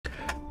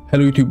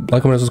Hello YouTube,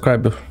 like, comment, and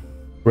subscribe.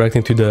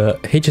 Reacting to the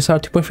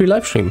HSR 2.3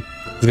 live stream.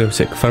 It's gonna be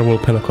sick. Farewell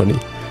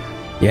Penacony.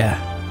 Yeah,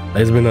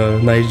 it's been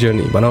a nice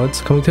journey, but now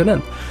it's coming to an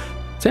end.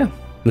 So yeah,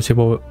 let's see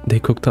what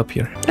they cooked up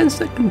here. 10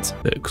 seconds.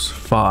 6,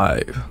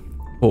 5,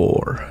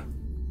 4,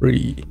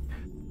 3,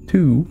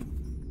 2,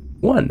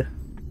 1.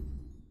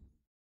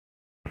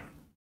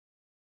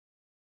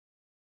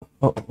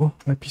 Oh,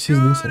 my PC is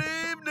doing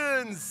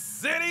something.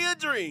 City of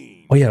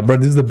Dreams. Oh yeah, bro,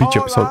 this is the beach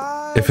episode.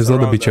 If it's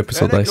not the beach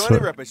episode, I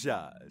swear.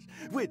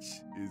 Which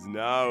is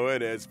now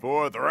in its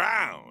 4th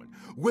round.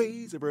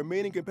 Waves of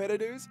remaining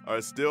competitors are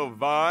still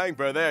vying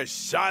for their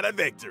shot at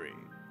victory.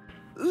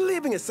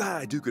 Leaving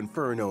aside Duke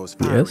Inferno's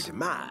fiery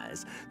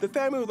demise, the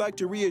family would like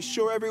to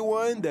reassure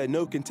everyone that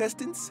no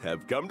contestants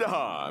have come to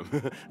harm.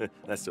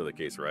 That's still the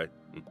case, right?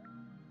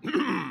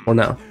 Or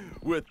now.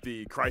 With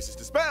the crisis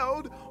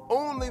dispelled,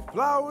 only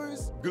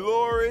flowers,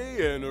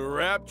 glory, and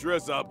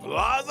rapturous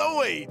applause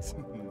await.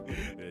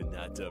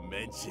 Not to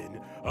mention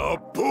a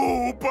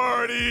pool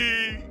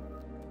party.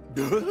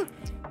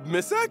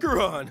 Miss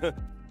Acheron,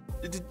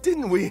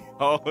 didn't we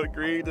all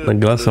agree to a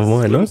glass of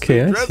wine?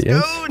 Okay, I see.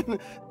 Yes.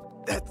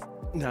 That's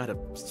not a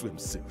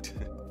swimsuit.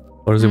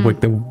 Or does it wake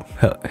the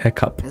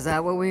heck up? Is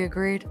that what we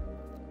agreed?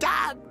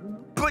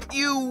 But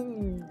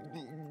you...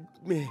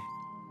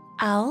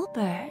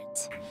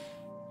 Albert,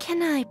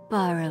 can I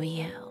borrow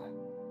you?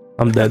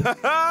 I'm dead.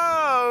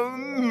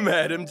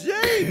 Madam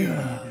Jade.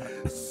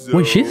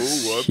 Wait,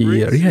 she's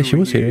here. Yeah, she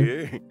was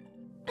here.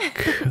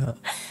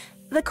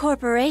 The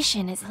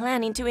corporation is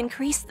planning to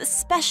increase the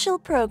special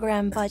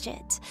program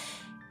budget.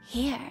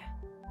 Here,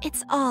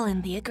 it's all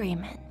in the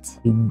agreement.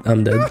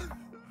 I'm dead.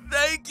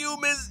 Thank you,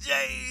 Miss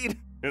Jade.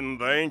 And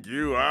thank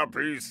you,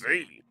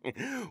 RPC.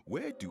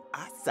 Where do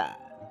I sign?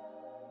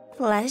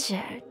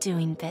 Pleasure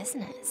doing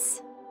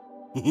business.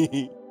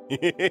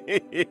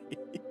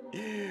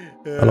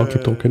 I'll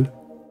keep talking.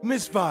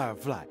 Miss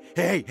Firefly,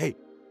 hey,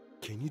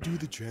 can you do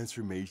the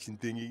transformation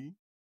thingy?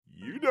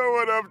 You know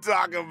what I'm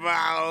talking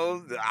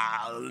about.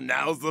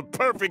 Now's the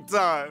perfect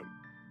time.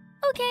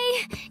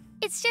 Okay,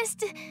 it's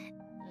just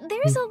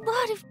there's a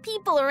lot of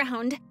people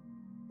around.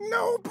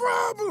 No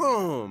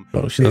problem.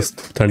 Oh, she does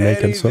turn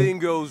naked, so anything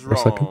goes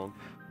wrong,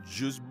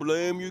 just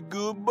blame your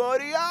good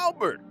buddy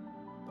Albert.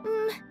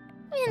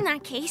 In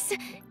that case,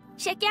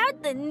 check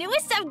out the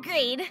newest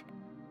upgrade.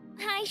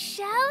 I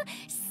shall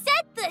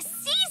set the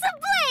seas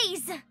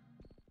ablaze.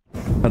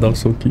 Oh, that was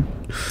so cute.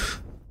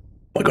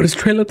 Oh my god, it's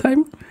trailer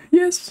time?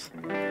 Yes.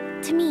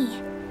 To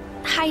me,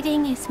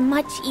 hiding is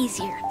much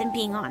easier than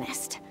being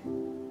honest.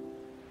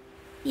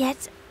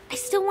 Yet, I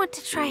still want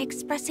to try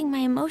expressing my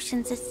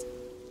emotions as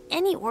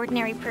any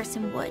ordinary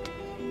person would.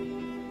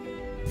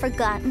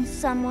 Forgotten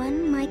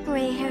someone, my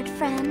gray-haired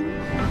friend?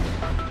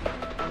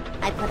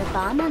 I put a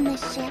bomb on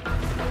this ship.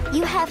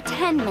 You have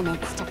 10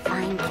 minutes to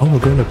find it. Oh, we're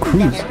going on a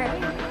cruise.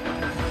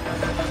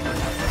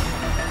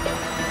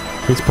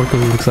 This Sparkle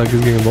looks like he's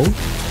getting involved.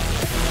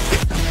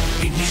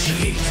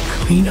 Initiate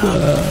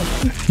cleanup.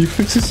 You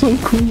fix it so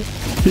cool.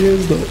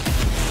 Here's the...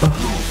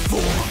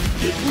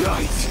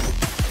 Ignite.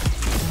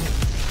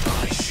 I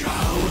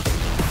shall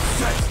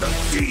set the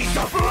seas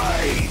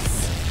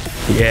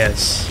ablaze.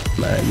 Yes,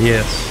 man,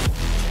 yes.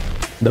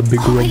 The big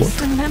Always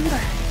robot. remember,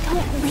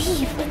 don't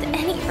leave with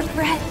any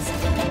regrets.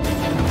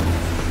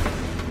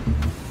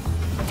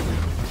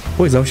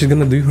 Oh, is that what she's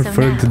gonna do her So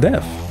further to now-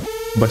 death?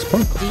 By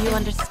Sparkle. Do you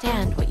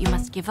understand what you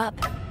must give up,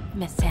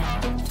 Miss Sam?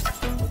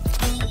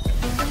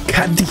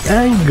 God, the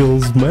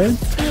angles, man.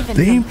 Even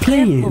They ain't from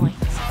their playing.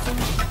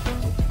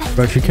 points.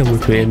 Bro, she can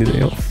look me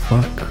anything. Oh,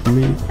 fuck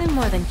me. I'm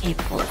more than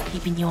capable of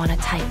keeping you on a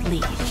tight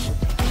leash.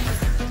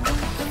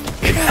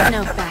 There's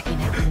no backing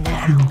out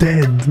now. I'm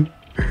dead.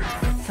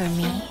 For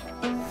me,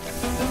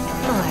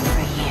 or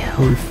for you.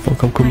 Holy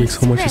fuck, I'm coming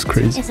so much, it's script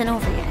crazy. isn't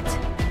over yet.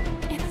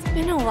 It's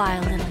been a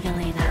while, little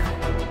Yelena.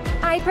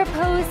 I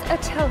propose a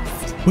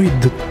toast Wait,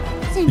 the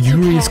Since you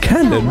Yuri's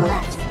care so cannon?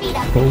 much, speed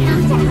up the Holy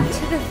countdown.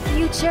 to the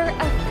future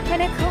of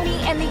Penacony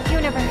and the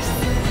universe.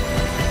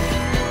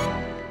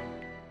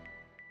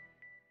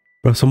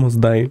 Bro, someone's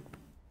dying.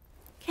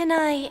 Can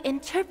I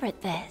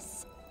interpret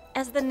this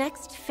as the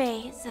next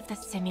phase of the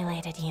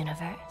simulated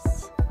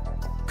universe?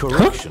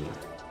 Correction.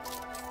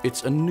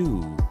 It's a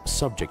new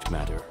subject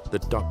matter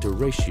that Dr.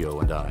 Ratio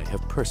and I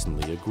have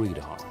personally agreed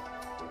on.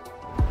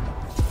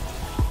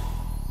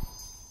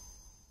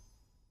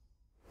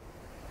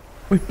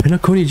 Wait,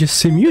 Penacony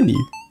just Simuni?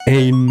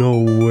 Ain't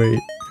no way.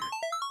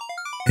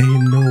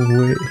 Ain't no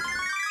way.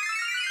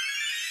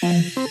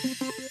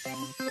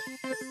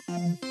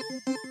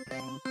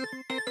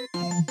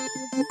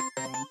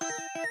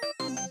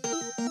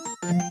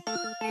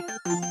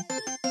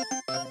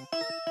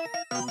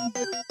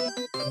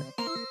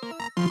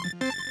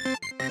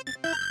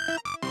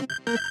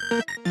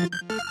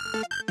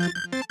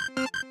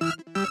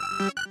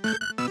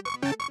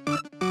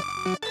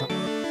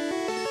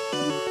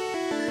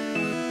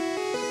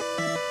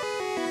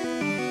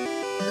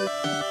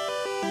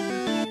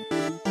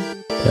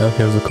 Yeah,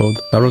 here's the code.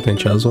 Naruto and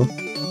Chazo.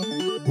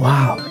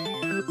 Wow.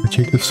 The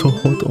chick is so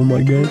hot, oh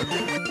my god.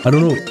 I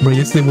don't know, bro.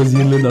 Yesterday was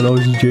Yinlin and I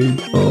was Jade.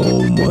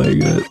 Oh my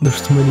god,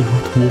 there's too many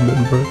hot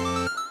women,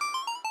 bro.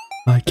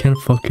 I can't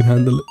fucking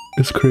handle it.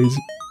 It's crazy.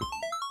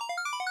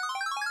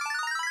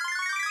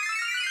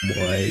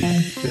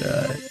 My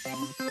god.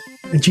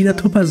 And Gina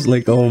Topaz,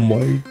 like, oh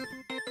my.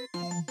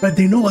 But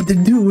they know what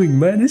they're doing,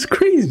 man. It's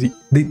crazy.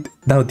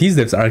 Now these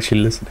devs are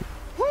actually listening.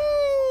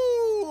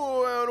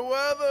 Woo! And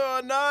whether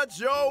or not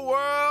your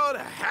world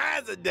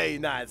has a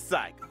day-night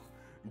cycle.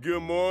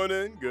 Good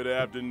morning, good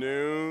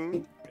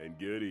afternoon, and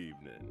good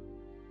evening.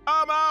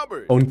 I'm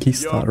Albert, Honkai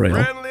star your right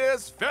now.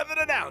 friendliest feathered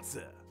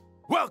announcer.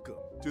 Welcome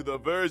to the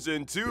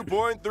version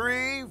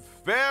 2.3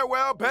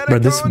 Farewell Penacony. Bro,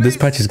 this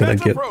patch is gonna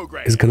get.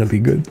 It's gonna be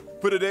good.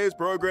 For today's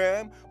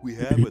program, we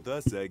have with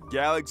us a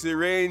Galaxy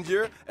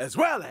Ranger as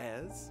well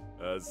as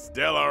a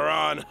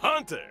Stellaron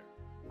Hunter.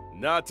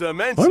 Not to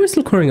mention, Why are we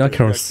still calling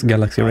Acheron's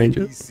Galaxy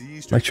Ranger?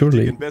 Like,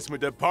 surely.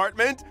 Investment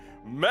Department,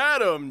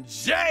 Madam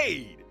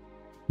Jade.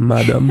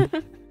 Madam.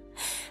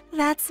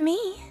 That's me.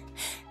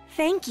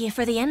 Thank you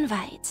for the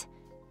invite.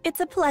 It's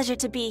a pleasure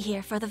to be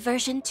here for the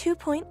version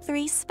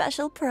 2.3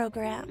 special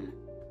program.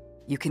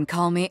 You can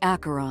call me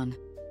Acheron.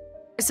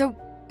 So,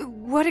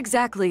 what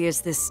exactly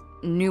is this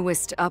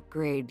newest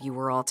upgrade you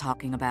were all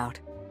talking about?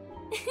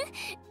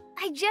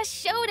 I just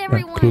showed Yeah,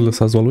 everyone.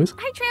 clueless as always.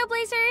 Hi,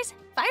 Trailblazers.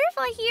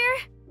 Firefly here.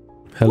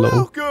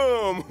 Hello.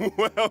 Welcome.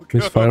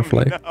 Miss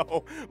Firefly.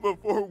 Now,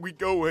 before we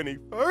go any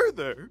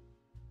further,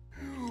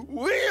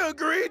 we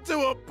agreed to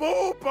a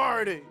pool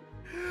party.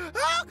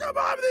 How come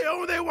I'm the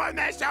only one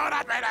that showed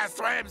up in a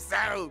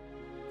swimsuit?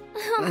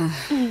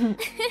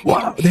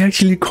 Wow, they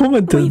actually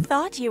commented. We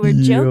thought you were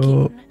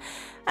joking.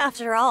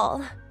 After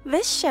all,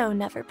 this show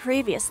never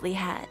previously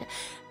had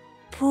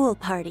pool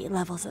party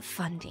levels of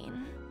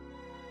funding.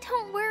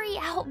 Don't worry,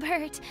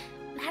 Albert.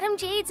 Madam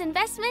Jade's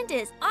investment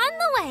is on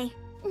the way.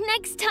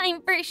 Next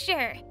time for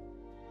sure.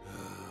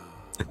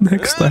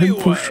 Next time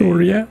for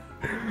sure, yeah.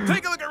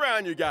 Take a look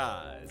around, you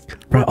guys.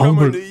 Bro, We're coming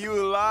Albert. to you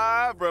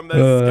live from the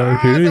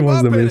He really skies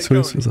wants the above main Penacony.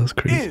 sources. That's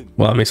crazy. In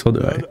Well, I mean, so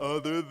do I. none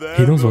other than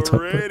He knows the what's up,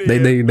 bro. They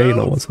Radiant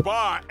know what's up.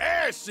 Feldspar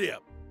Airship.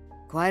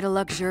 Quite a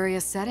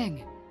luxurious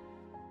setting.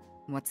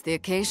 What's the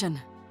occasion?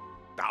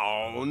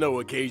 Oh, no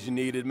occasion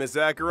needed, Miss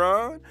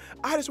Acheron.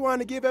 I just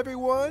wanted to give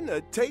everyone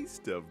a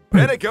taste of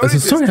Right. Penacony's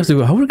So sorry, I have to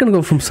go. How are we gonna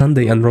go from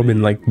Sunday and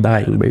Robin like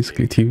dying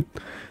basically to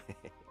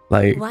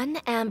like One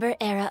amber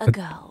era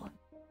ago,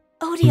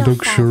 Odie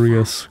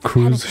luxurious Alfalfa,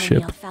 cruise Penacony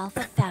ship?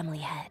 Alfalfa family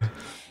head,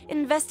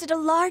 invested a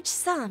large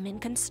sum in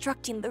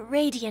constructing the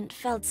Radiant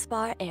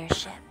Feldspar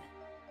airship.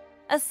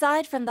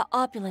 Aside from the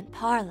opulent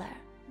parlor,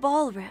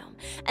 ballroom,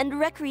 and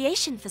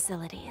recreation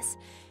facilities,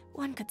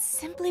 one could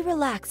simply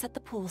relax at the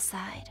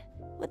poolside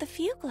with a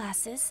few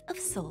glasses of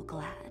Soul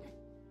Glad.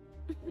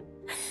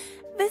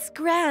 This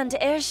grand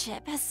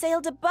airship has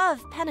sailed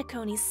above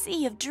Penacony's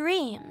sea of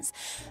dreams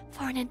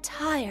for an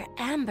entire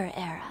Amber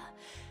era,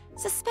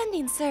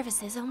 suspending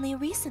services only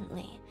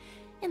recently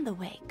in the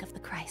wake of the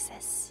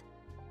crisis.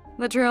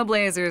 The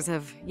Trailblazers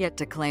have yet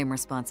to claim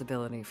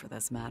responsibility for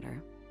this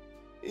matter.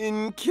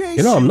 In case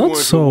You know, I'm not weren't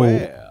so-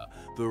 aware,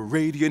 the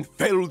Radiant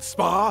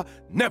Feldspar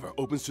never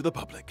opens to the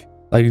public.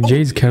 like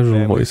Jade's Only casual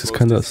family's voice is most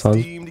kind of sounds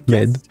esteemed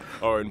mid. guests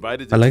are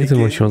invited to I liked take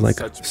it when she was in like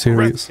such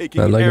serious.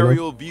 breathtaking I like it.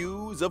 aerial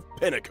views of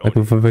Penacony. Like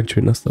with a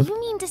victory and stuff. You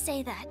mean to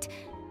say that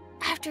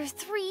after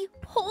 3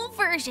 whole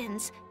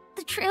versions,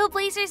 the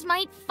Trailblazers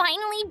might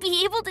finally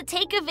be able to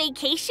take a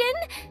vacation?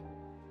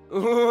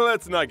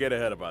 Let's not get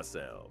ahead of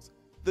ourselves.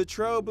 The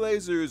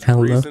Trailblazers' Hell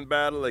no. recent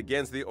battle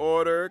against the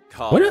Order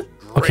caused What?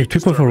 Okay, great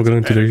people were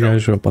going to the disturbance in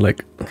usual, but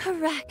like,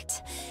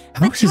 Correct.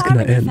 how The is this gonna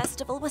Harmony end?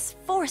 Festival was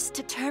forced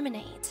to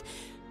terminate.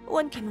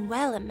 One can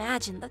well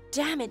imagine the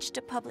damage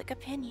to public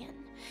opinion.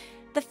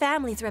 The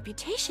family's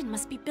reputation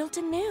must be built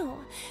anew,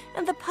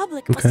 and the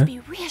public Okay. must be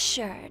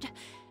reassured.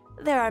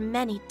 There are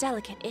many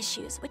delicate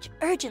issues which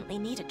urgently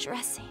need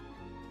addressing.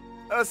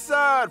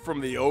 Aside from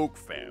the Oak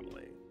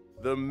family,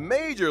 the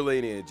major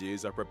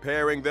lineages are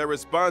preparing their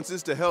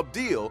responses to help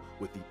deal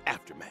with the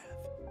aftermath.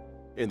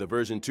 In the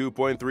version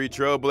 2.3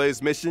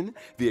 Trailblaze mission,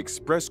 the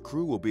Express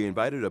crew will be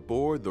invited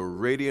aboard the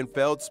Radiant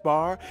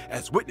Feldspar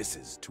as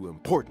witnesses to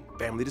important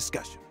family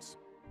discussions.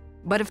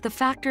 But if the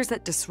factors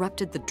that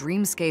disrupted the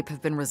dreamscape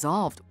have been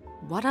resolved,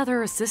 what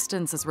other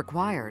assistance is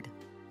required?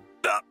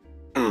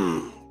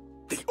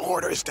 The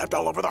Order stepped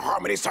all over the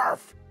Harmony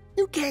surf.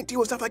 You can't deal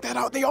with stuff like that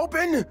out in the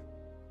open.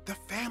 The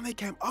family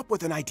came up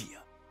with an idea.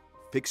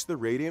 Fix the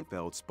Radiant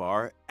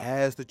Feldspar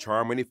as the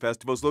Charmony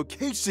Festival's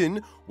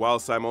location while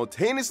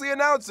simultaneously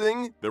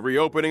announcing the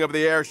reopening of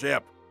the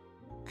airship.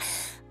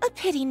 A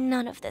pity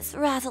none of this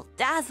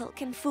razzle-dazzle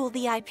can fool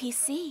the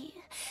IPC.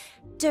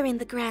 During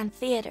the Grand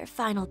Theater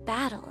final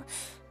battle,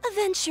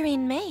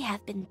 Aventurine may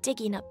have been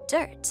digging up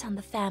dirt on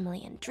the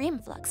family in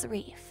Dreamflux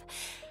Reef.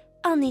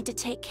 I'll need to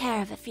take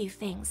care of a few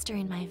things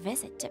during my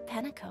visit to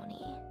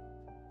Penacony.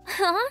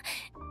 Huh?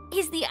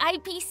 Is the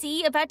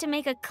IPC about to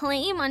make a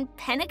claim on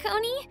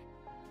Penacony?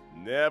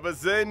 Never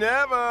say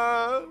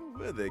never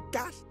with the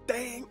gosh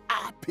dang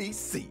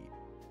IPC.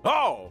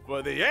 All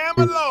for the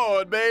Amber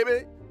Lord,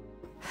 baby.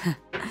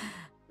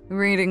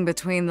 Reading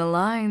between the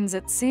lines,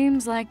 it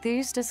seems like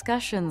these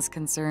discussions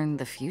concern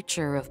the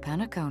future of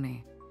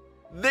Penacony.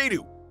 They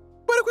do.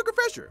 But a quick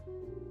refresher.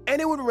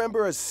 Anyone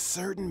remember a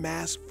certain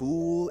masked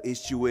fool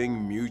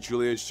issuing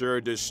mutually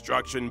assured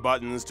destruction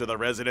buttons to the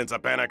residents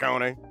of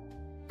Penacony?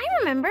 I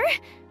remember.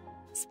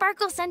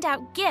 Sparkle sent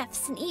out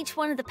gifts in each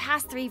one of the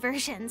past 3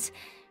 versions.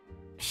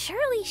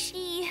 Surely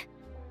she...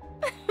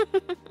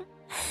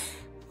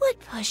 Would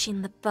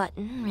pushing the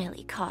button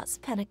really cause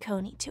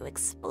Penacony to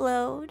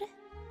explode?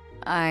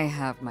 I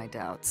have my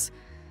doubts.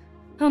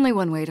 Only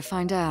one way to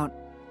find out.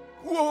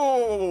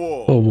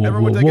 Whoa!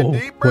 Everyone take a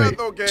deep breath,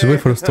 okay? Just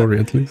wait for the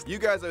story at least. You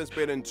guys have been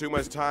spending too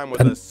much time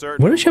with a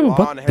certain why does she have a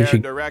button?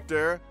 blonde-haired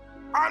director.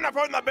 I'm not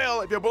putting the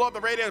bill if you blow up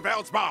the radiant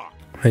Veldspar.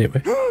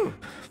 Anyway.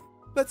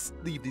 Let's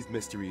leave these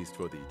mysteries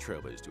for the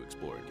trailers to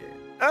explore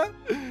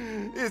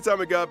again. It's time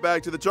we got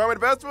back to the Charming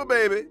Festival,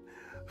 baby.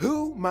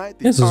 Who might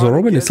the so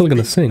Robin is still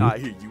gonna sing. I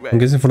hear you I'm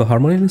guessing for the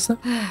harmony and stuff?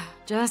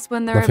 Just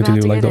when they're Nothing about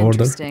to do to like get the order.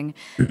 interesting,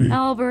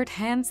 Albert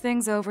hands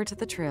things over to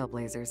the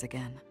Trailblazers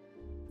again.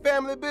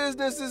 Family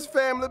business is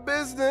family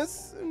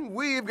business, and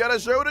we've got a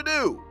show to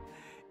do,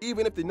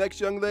 even if the next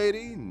young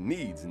lady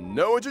needs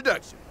no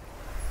introduction.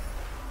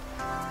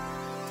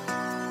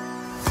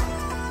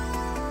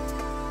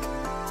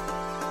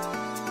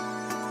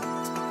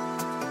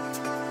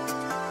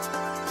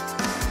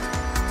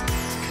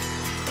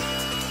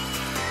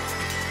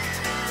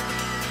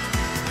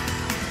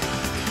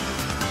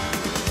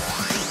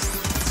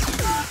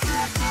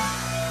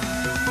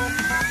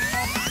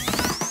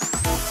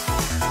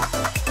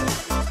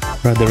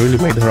 Right, they really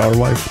made her our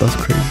wife. That's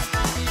crazy.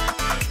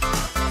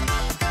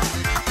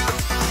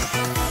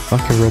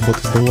 Fucking robot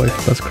is the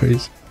wife. That's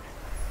crazy.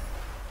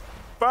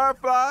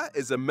 Firefly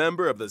is a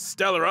member of the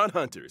Stellaron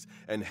Hunters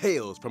and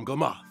hails from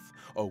Glamoth,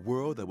 a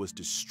world that was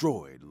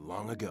destroyed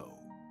long ago.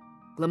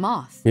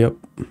 Glamoth? Yep.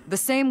 The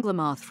same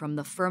Glamoth from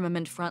the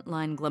Firmament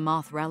Frontline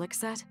Glamoth relic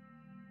set?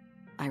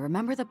 I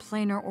remember the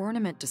planar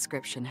ornament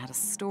description had a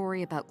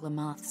story about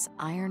Glamoth's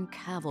Iron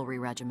Cavalry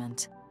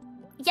Regiment.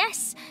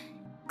 Yes!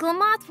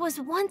 Glamoth was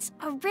once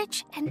a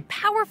rich and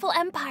powerful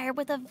empire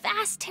with a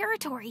vast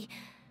territory.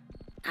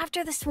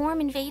 After the swarm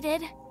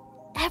invaded,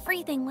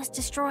 everything was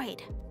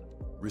destroyed.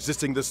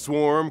 Resisting the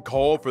swarm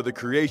called for the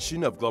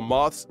creation of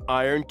Glamoth's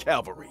Iron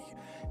Cavalry.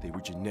 They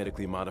were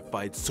genetically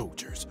modified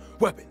soldiers,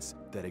 weapons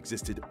that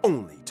existed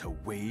only to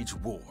wage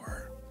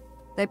war.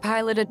 They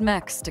piloted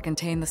mechs to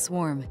contain the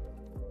swarm.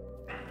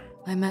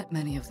 I met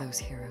many of those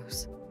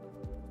heroes,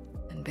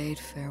 and bade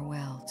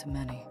farewell to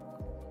many.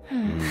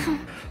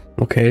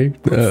 Okay.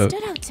 What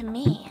stood out to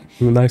me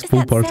Nice is pool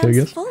that party, I Sam's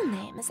guess. full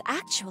name is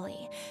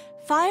actually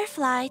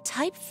Firefly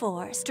Type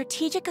 4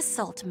 Strategic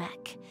Assault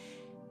Mech,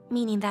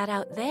 meaning that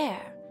out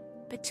there,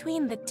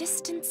 between the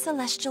distant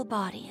celestial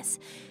bodies,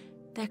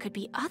 there could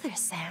be other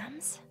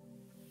Sams.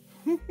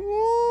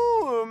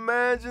 Ooh,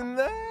 imagine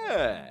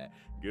that.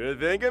 Good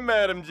thinking,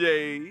 Madam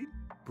Jade.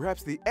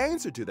 Perhaps the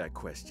answer to that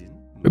question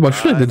But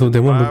surely they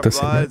won't look the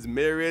same. Right? Firefly's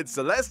Myriad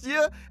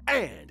Celestia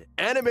and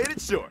animated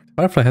short.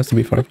 Firefly has to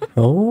be Firefly.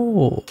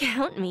 Oh.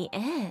 Count me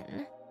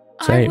in.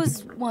 Same. I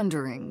was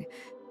wondering,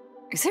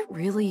 is it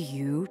really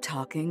you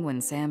talking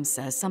when Sam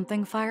says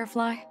something,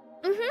 Firefly?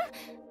 Mm-hmm.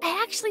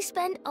 I actually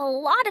spend a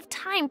lot of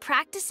time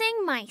practicing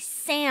my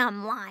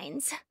Sam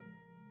lines.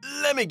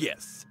 Let me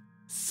guess.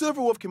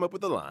 Silverwolf came up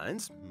with the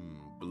lines,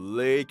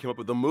 Blade came up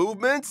with the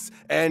movements,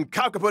 and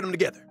Kafka put them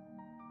together.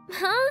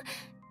 Huh?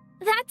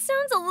 That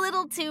sounds a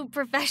little too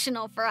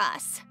professional for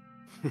us.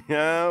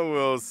 Yeah,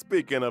 well,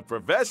 speaking of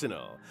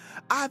professional,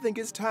 I think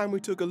it's time we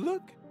took a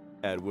look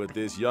at what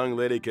this young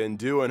lady can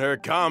do in her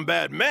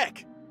combat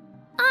mech.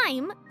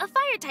 I'm a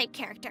fire-type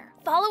character,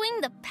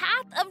 following the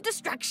path of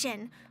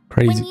destruction.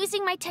 Crazy. When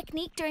using my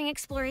technique during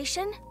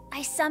exploration,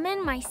 I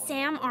summon my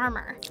Sam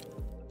armor.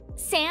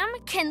 Sam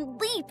can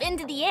leap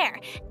into the air.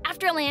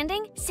 After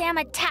landing, Sam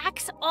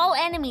attacks all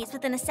enemies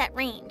within a set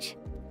range.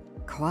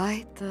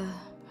 Quite the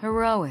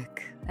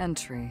heroic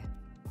entry.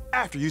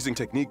 After using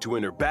technique to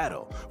enter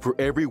battle, for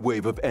every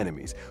wave of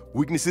enemies,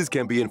 weaknesses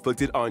can be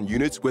inflicted on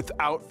units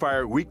without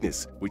fire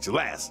weakness, which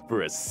lasts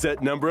for a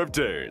set number of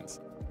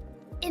turns.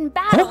 In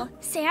battle,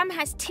 Sam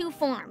has 2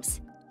 forms.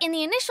 In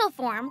the initial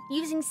form,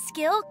 using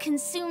skill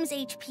consumes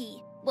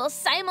HP, while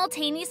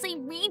simultaneously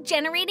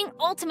regenerating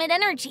ultimate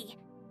energy.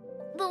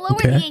 The lower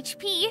the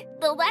HP,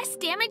 the less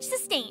damage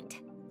sustained.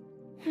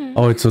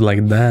 Oh, it's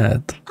like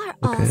that. Are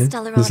all Okay.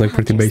 Stellaron It's like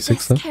pretty hunters basic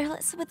this stuff.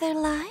 careless with their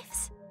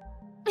lives?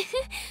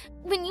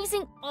 When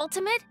using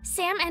ultimate,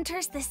 Sam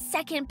enters the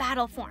second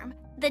battle form,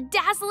 the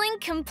dazzling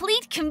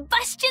complete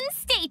combustion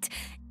state.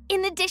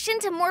 In addition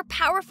to more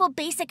powerful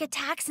basic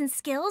attacks and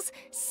skills,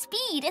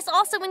 speed is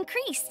also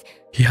increased.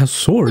 He has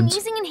When swords.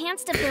 using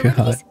enhanced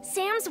abilities,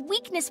 Sam's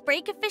weakness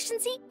break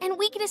efficiency and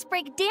weakness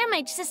break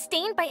damage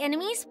sustained by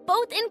enemies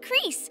both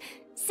increase.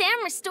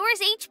 Sam restores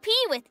HP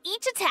with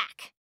each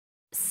attack.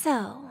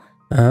 So,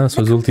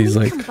 So his ulti is complete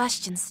like...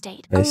 combustion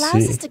state I allows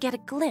see. us to get a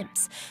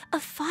glimpse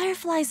of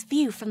Firefly's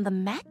view from the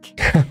mech.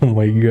 Oh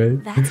my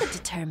god. That's a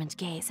determined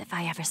gaze if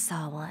I ever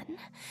saw one.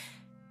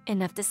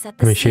 Enough to set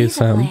the I mean, she is seas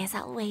Sam. ablaze,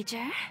 I'll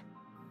wager.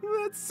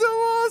 That's so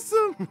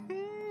awesome!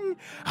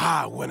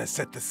 I want to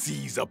set the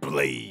seas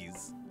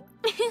ablaze.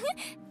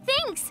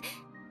 Thanks!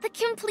 The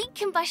complete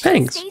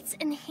combustion state's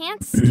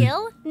enhanced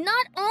skill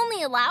not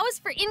only allows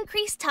for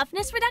increased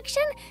toughness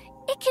reduction,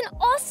 it can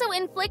also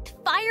inflict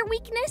fire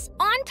weakness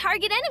on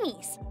target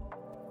enemies.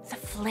 The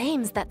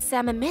flames that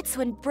Sam emits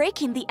when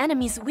breaking the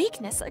enemy's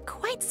weakness are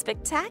quite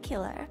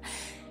spectacular.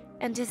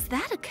 And is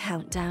that a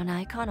countdown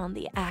icon on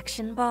the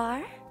action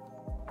bar?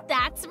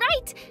 That's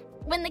right!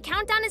 When the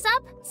countdown is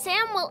up,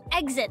 Sam will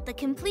exit the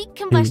complete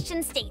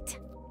combustion state.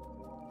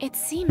 It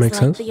seems Makes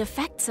like sense. the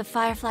effects of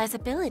Firefly's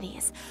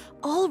abilities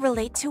all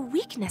relate to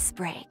weakness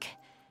break.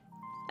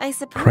 I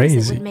suppose Crazy.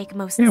 it would make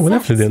most Yeah, we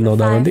sense definitely didn't know for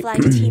that, Andy.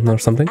 Firefly to team Or up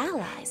with something.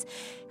 allies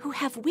who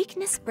have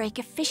weakness break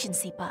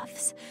efficiency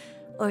buffs,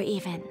 or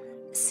even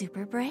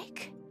super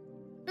break.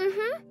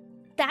 Mm-hmm.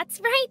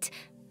 That's right.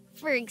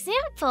 For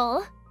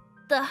example,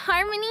 the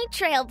Harmony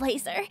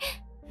Trailblazer.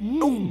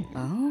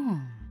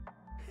 Oh.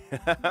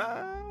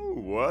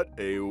 What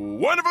a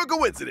wonderful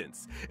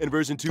coincidence! In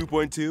version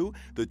 2.2,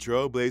 the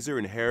Trailblazer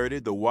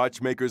inherited the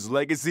Watchmaker's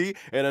legacy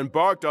and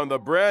embarked on the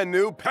brand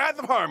new Path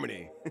of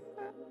Harmony.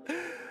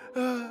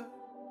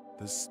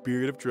 The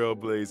spirit of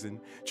trailblazing,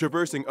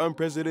 traversing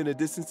unprecedented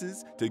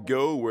distances to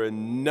go where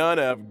none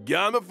have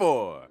gone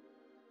before.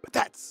 But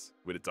that's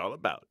what it's all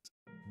about,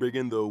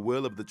 bringing the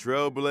will of the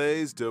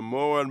Trailblaze to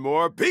more and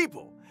more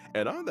people.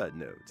 And on that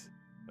note,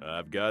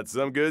 I've got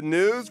some good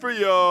news for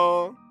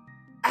y'all.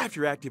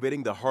 After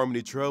activating the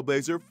Harmony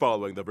Trailblazer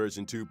following the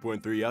version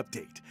 2.3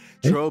 update,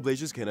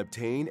 Trailblazers can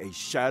obtain a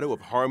Shadow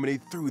of Harmony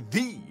through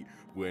the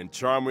When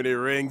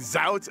Charmony Rings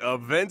Out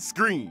event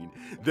screen,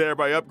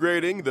 thereby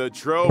upgrading the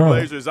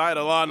Trailblazer's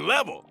Eidolon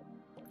level.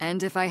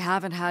 And if I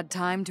haven't had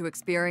time to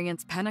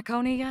experience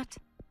Penacony yet?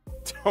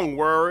 Don't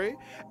worry.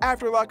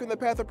 After locking the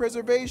Path of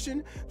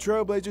Preservation,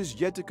 Trailblazers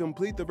yet to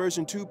complete the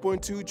version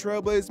 2.2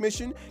 Trailblaze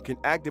mission can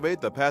activate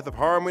the Path of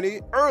Harmony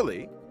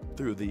early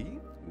through the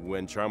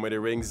When Charmony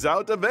Rings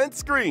Out event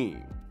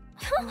screen.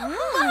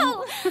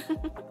 Whoa!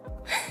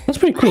 That's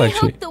pretty cool, I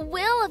actually. hope the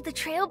will of the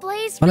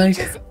Trailblaze But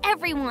reaches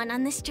everyone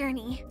on this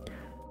journey.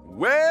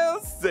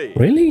 Well said.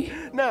 Really?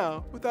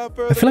 Now, without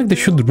further I feel like they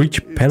should reach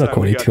ado, it's time we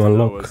Penacony got to know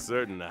unlock. a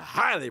certain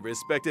highly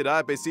respected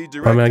IPC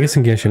director. I mean, I guess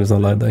in Genshin is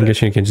not like that. In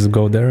Genshin you can just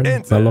go there and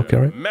Enter unlock it,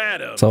 right?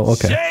 Madam So,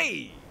 okay.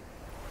 Jade.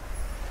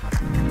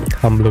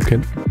 I'm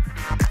looking.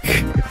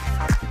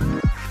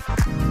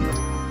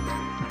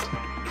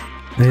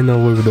 Ain't no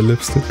way with the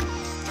lipstick.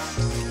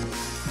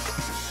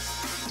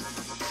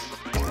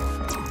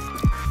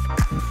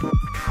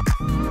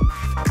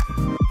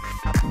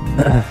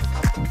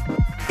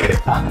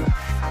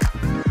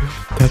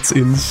 That's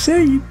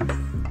insane.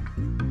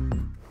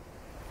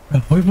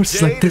 Why was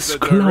it like Jade this is the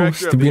close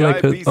director to of be the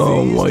like a... IPC's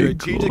Oh my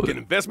Strategic god.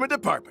 Investment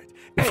Department.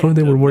 I thought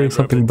they and were a wearing member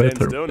of something the better.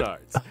 10 Stone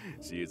Arts.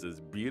 She is as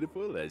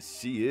beautiful as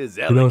she is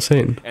You know what I'm elegant.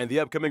 saying? And the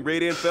upcoming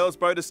Radiant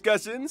Feldspar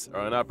discussions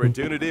are an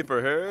opportunity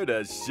for her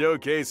to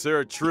showcase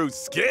her true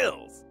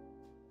skills.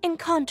 In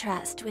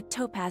contrast with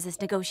Topaz's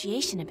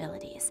negotiation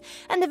abilities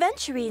and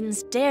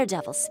Aventurine's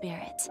daredevil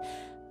spirit,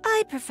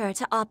 I prefer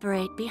to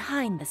operate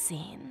behind the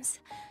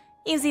scenes,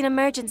 using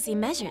emergency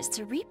measures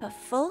to reap a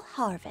full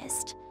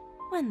harvest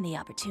when the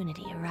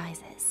opportunity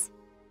arises.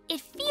 It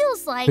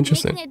feels like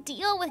Interesting. making a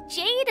deal with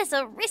Jade is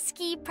a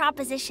risky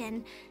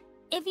proposition.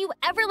 If you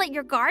ever let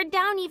your guard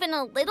down even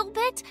a little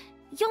bit,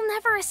 you'll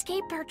never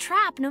escape her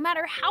trap no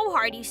matter how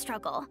hard you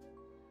struggle.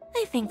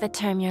 I think the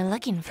term you're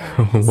looking for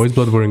Why is is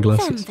Blood wearing femme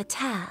glasses?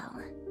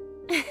 fatale.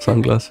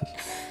 Sunglasses.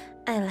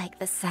 I like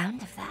the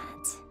sound of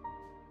that.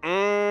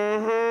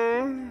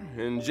 Mm-hmm.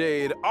 And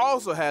Jade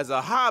also has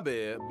a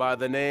hobby by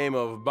the name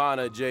of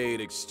Bana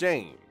Jade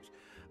Exchange.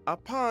 A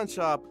pawn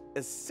shop,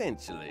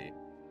 essentially.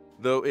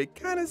 Though it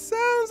kind of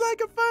sounds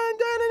like a fine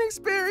dining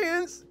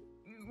experience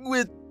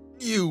with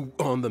you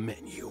on the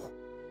menu.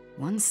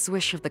 One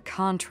swish of the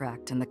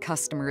contract and the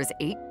customer is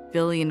 8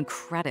 billion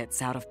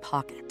credits out of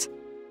pocket.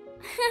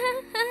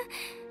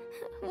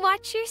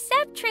 Watch your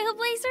step,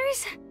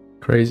 Trailblazers.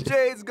 Crazy.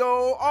 Jade's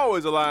goal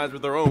always aligns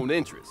with her own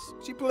interests.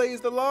 She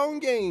plays the long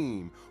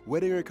game,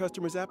 whetting her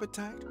customer's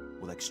appetite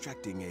while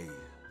extracting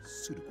a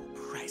suitable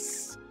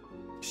price.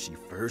 She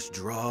first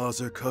draws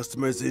her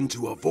customers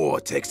into a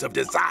vortex of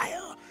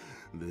desire,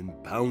 then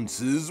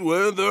bounces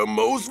where they're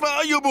most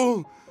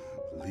valuable,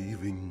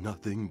 leaving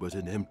nothing but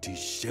an empty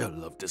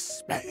shell of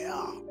despair.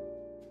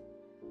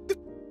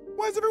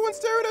 Why is everyone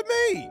staring at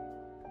me?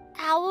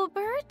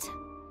 Albert?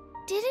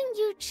 Didn't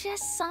you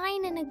just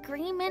sign an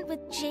agreement with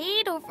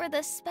Jade over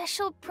the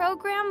special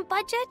program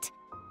budget?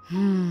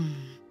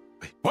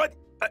 Wait, what?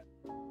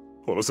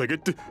 Hold on a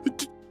second.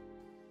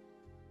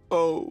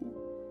 Oh.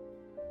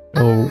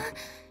 Oh.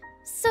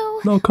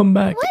 So, No, come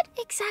back. what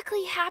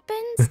exactly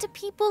happens to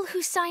people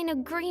who sign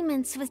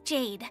agreements with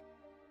Jade?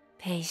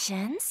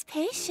 Patience,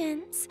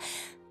 patience.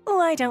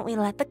 Why don't we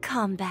let the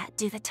combat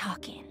do the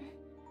talking?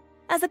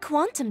 As a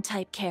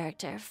quantum-type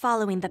character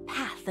following the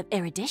path of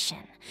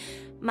erudition,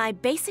 my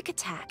basic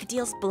attack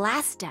deals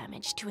blast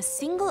damage to a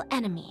single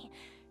enemy.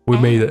 We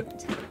made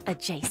it. and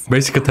adjacent.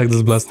 Basic attack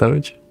does blast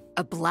damage.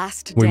 A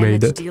blast We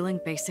made damage it. dealing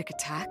basic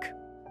attack?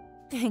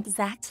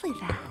 Exactly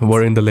that.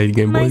 We're in the late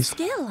game, My boys.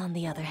 skill, on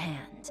the other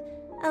hand,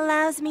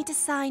 allows me to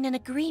sign an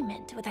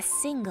agreement with a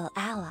single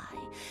ally,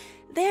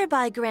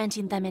 thereby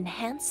granting them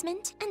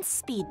enhancement and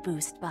speed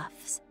boost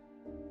buffs.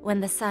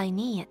 When the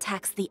signee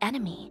attacks the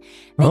enemy,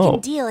 they Oh. can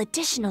deal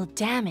additional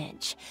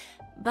damage,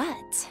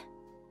 but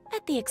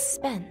at the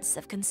expense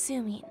of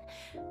consuming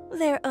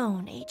their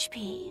own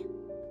HP.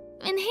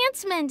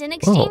 Enhancement in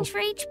exchange for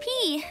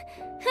HP.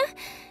 Huh?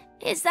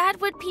 Is that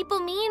what people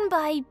mean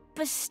by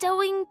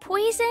bestowing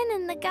poison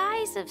in the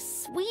guise of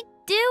sweet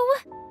dew?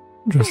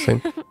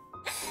 Interesting.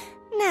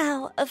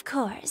 Now, of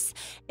course,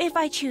 if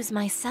I choose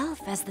myself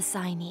as the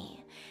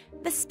signee,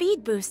 the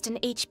speed boost and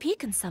HP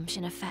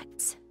consumption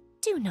effects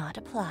do not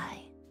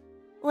apply.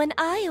 When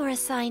I or a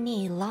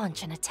signee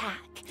launch an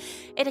attack,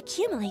 it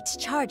accumulates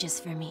charges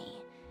for me.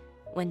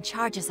 When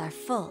charges are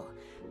full,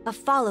 a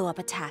follow-up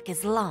attack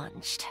is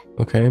launched.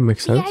 Okay,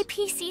 makes The sense.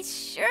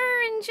 IPCs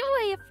sure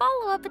enjoy a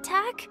follow-up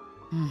attack.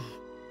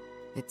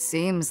 It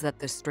seems that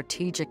the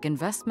Strategic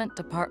Investment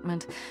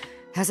Department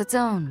has its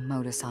own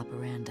modus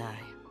operandi.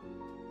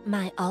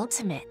 My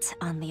ultimate,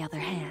 on the other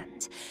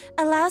hand,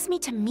 allows me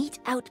to mete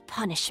out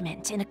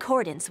punishment in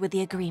accordance with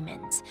the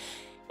agreement.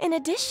 In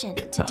addition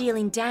to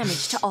dealing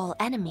damage to all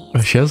enemies,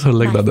 She has her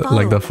like my that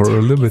for a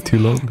follow-up little bit attack too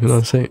is long, you know what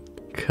I'm saying?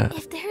 enhanced. Okay.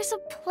 If there's a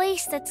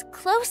place that's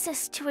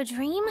closest to a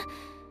dream,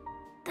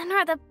 then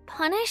are the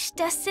punished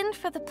destined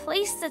for the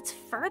place that's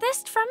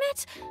furthest from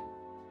it?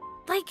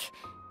 Like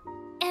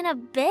an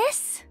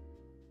abyss?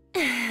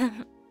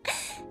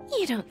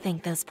 You don't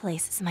think those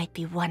places might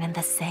be one and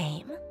the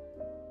same?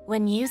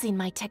 When using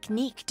my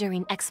technique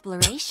during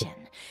exploration,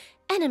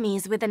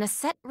 enemies within a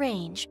set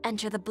range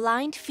enter the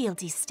blind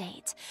fealty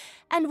state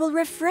and will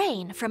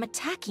refrain from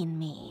attacking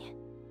me.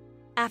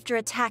 After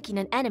attacking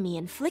an enemy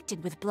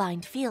inflicted with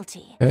blind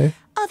fealty, Okay.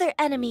 other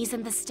enemies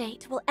in the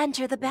state will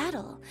enter the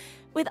battle,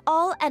 with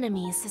all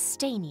enemies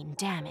sustaining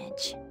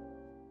damage.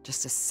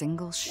 Just a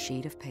single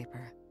sheet of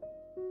paper.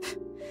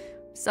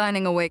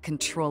 Signing away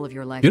control of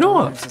your life You know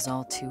what? is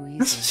all too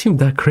Doesn't easy. seem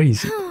that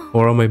crazy.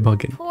 Or am I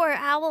bugging? Poor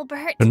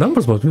Owlbert. The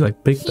numbers must be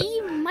like big.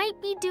 He might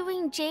be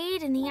doing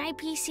Jade and the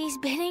IPC's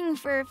bidding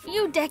for a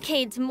few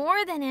decades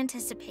more than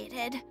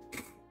anticipated.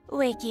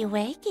 Wakey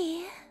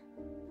wakey.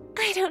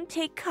 I don't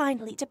take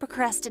kindly to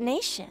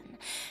procrastination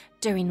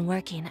during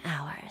working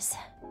hours.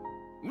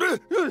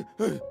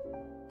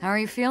 How are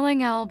you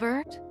feeling,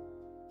 Albert?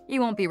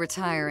 You won't be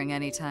retiring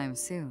anytime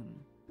soon.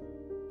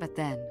 But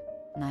then,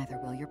 neither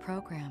will your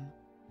program.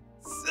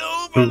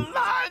 Silver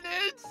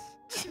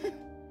linings!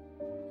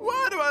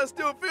 Why do I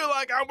still feel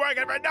like I'm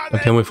working for I nothing?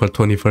 can't wait for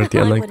 2030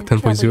 and I like wouldn't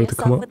trouble 10.0 to yourself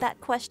come with out.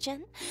 that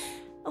question.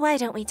 Why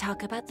don't we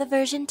talk about the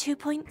version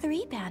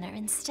 2.3 banner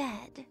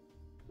instead?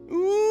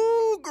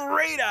 Ooh,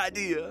 great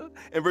idea!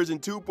 In version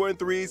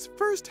 2.3's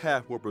first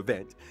half will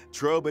prevent,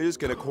 Trailblazers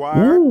can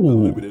acquire Ooh, the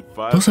limited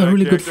 5-star those are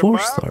really good character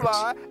 4-stars.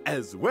 Firefly,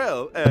 as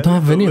well as don't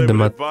have the any of them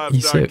limited at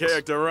 5-star E6.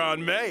 character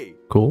Ron May.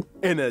 Cool.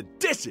 In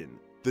addition,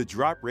 the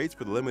drop rates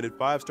for the limited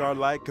 5-star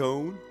light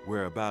cone,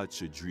 Whereabouts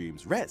Your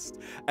Dreams Rest,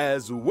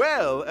 as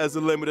well as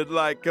the limited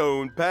light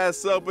cone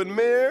Past Self and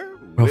Mirror.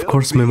 Of will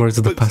course, be Memories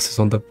of the boosted. Past is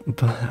on the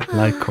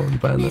Lycon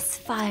banner. Miss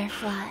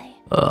Firefly.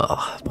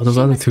 But those She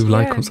other must two yearn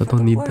Lycons, I for don't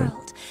the need them.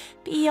 world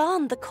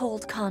Beyond the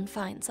cold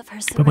confines of her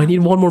But I need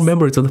one more surroundings.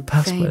 Memories of the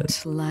Past, man.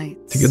 Faint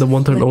lights To get the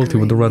one-turn ulti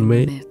with the flickering Run in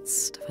May. the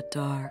midst of a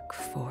dark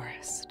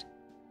forest.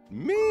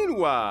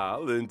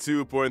 Meanwhile, in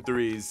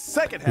 2.3's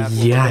second half, of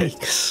the event,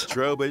 Yikes.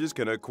 Trailblazers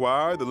can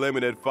acquire the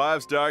limited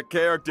 5-star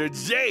character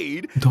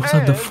Jade. Those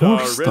are the and 4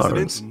 our stars.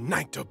 resident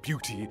Knight of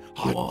Beauty,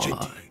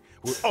 Hajiti,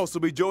 will also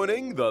be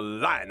joining the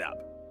lineup.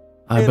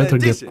 I In better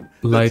addition,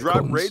 get the light drop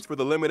cones. rates for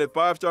the limited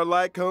 5-star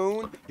light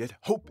cone, yet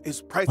hope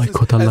is priceless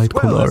I got a as light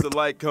well cone as art. the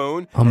light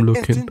cone. I'm and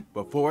looking. instant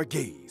before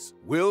gaze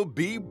will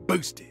be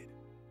boosted.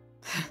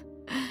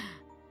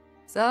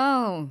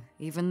 So,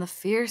 even the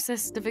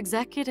fiercest of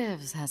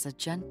executives has a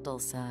gentle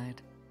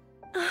side.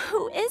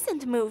 Who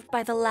isn't moved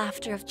by the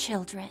laughter of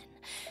children?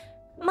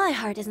 My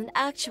heart isn't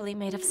actually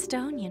made of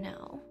stone, you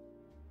know.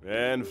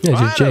 And Yeah,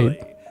 just finally,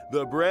 Jade.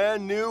 the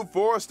brand new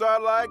 4-star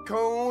light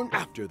cone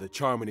after the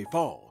Charmony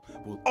Fall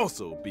will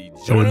also be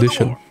Or joining the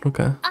edition. war.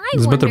 Okay. I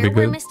This better wonder be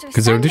where good. Mr.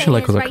 Because their edition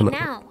Sunday Lycons is are right kind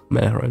now. of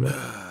meh right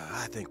now.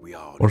 I think we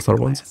all Or need Star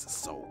the ones. glasses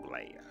so glad.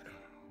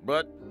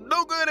 But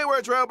no good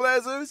anywhere,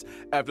 Trailblazers.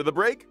 After the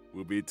break,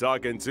 we'll be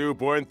talking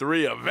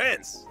 2.3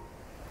 events.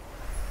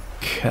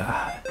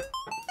 God.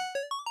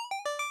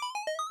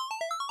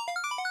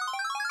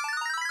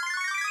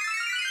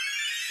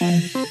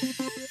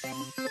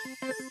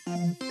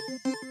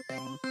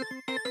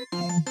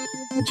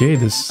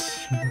 Jade is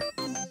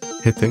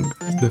hitting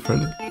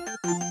different.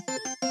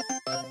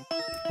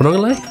 I'm not gonna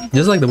lie,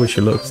 just like the way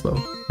she looks though.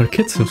 Her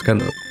kit seems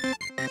kind of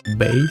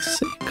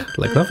basic,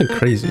 like nothing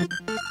crazy.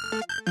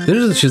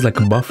 She's like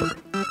a buffer.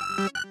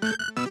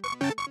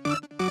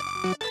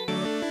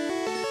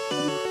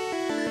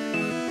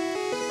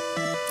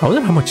 I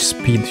wonder how much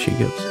speed she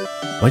gives.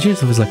 Imagine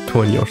if it's like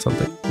 20 or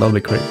something. That'll be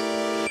crazy.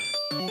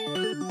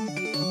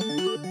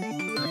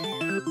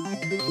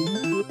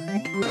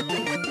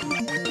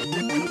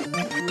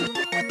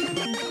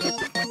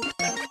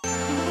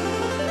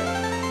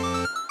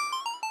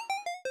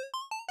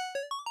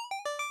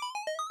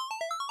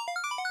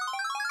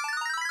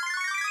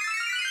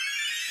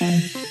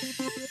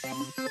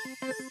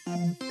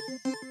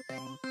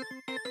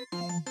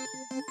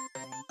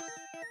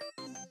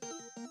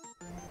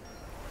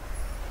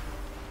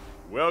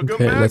 Welcome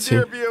Okay, back, let's see.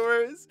 dear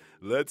viewers.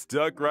 Let's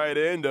duck right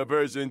into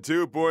version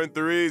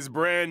 2.3's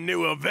brand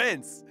new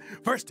events.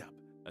 First up,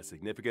 a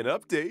significant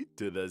update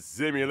to the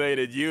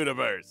simulated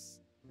universe.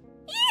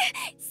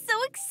 So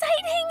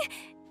exciting!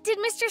 Did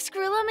Mr.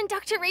 Screwlum and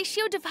Dr.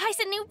 Ratio devise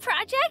a new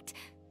project?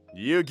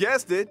 You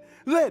guessed it.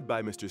 Led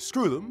by Mr.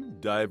 Screwlum,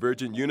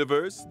 Divergent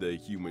Universe, the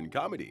human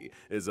comedy,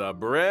 is a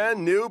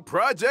brand new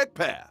project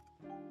path.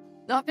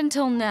 Up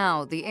until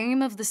now, the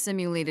aim of the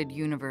simulated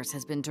universe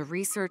has been to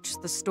research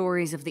the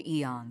stories of the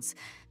eons.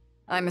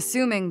 I'm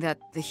assuming that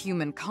the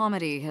human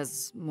comedy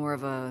has more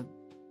of a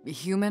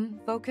human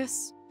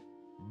focus?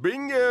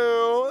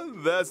 Bingo!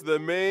 That's the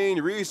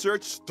main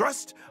research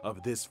thrust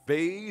of this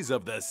phase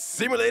of the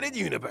simulated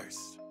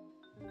universe.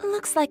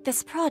 Looks like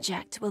this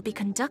project will be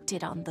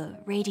conducted on the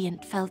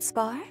radiant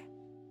feldspar.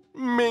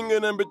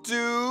 Minga number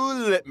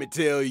 2, let me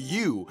tell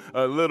you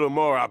a little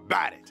more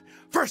about it.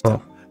 First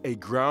up, a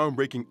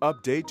groundbreaking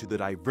update to the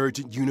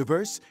Divergent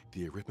Universe,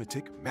 the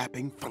arithmetic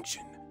mapping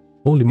function.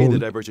 Holy In the moly.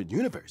 Divergent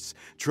Universe,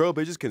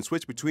 trailblazers can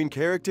switch between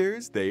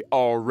characters they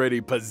already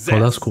possess. Oh,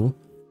 that's cool.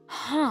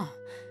 Huh.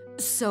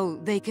 So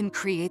they can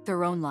create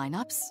their own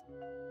lineups?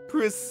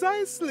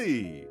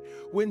 Precisely.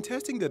 When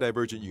testing the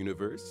Divergent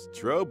Universe,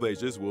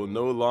 trailblazers will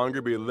no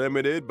longer be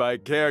limited by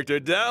character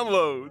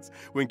downloads.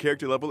 When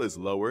character level is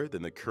lower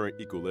than the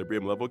current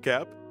equilibrium level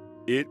cap,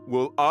 it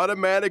will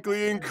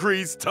automatically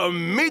increase to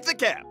meet the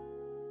cap.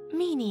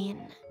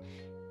 Meaning,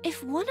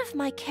 if one of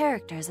my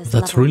characters is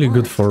That's level really 1,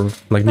 good for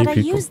like new but I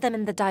people. use them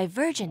in the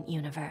Divergent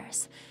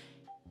universe,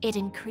 it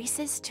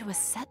increases to a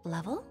set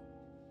level?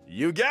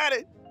 You got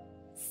it.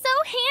 So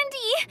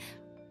handy!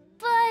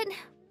 But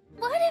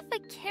what if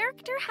a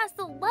character has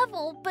the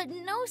level but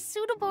no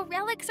suitable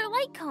relics or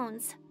light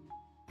cones?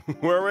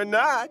 Worry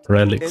not.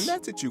 Relics. In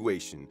that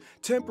situation,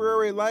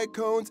 temporary light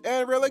cones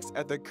and relics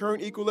at the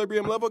current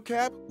equilibrium level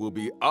cap will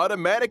be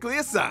automatically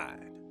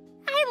assigned.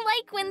 I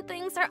like when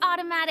things are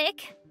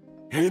automatic.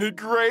 Ain't it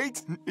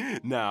great?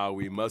 Now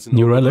we mustn't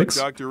New overlook relics?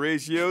 Dr.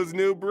 Ratio's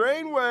new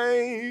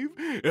brainwave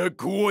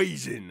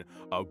equation,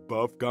 a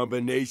buff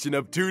combination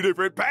of 2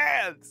 different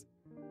paths.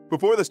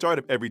 Before the start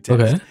of every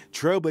test, Okay.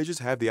 trailblazers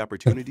have the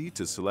opportunity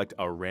to select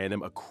a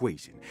random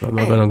equation. I'm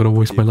not gonna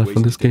waste my life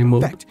on this game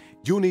mode. Effect,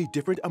 you'll need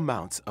different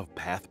amounts of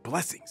path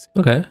blessings.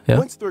 Okay, yeah.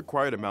 Once the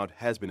required amount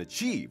has been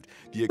achieved,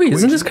 the Wait,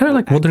 isn't this equation kind of will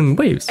like Wuthering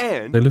Waves?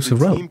 and The the elusive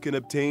team realm. can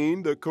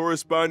obtain the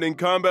corresponding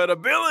combat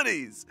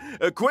abilities.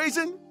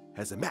 Equation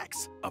has a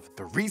max of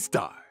 3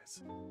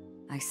 stars.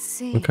 I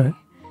see. Okay.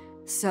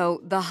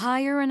 So the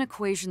higher an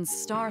equation's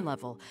star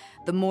level,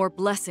 the more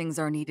blessings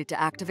are needed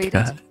to activate it?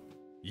 God.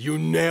 You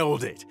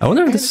nailed it. I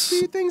wonder if And to this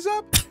speed things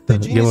up, the the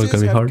game was geniuses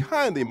gonna be have hard.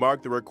 kindly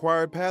marked the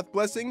required path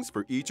blessings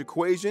for each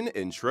equation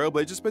in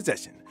Trailblazer's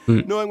possession. Hmm.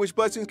 Knowing which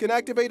blessings can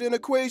activate an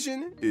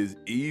equation is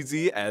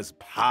easy as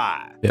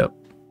pie. Yep.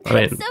 I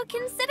mean, So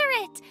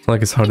considerate. it's not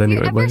like it's hard If anyway,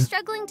 you're ever but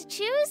struggling to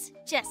choose,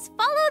 just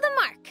follow the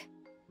mark.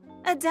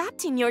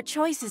 Adapting your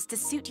choices to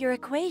suit your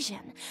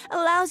equation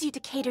allows you to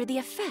cater the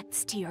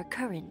effects to your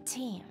current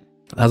team.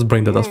 that's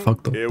brain that. That's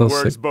fucked up. It That's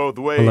works sick. both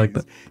ways. I like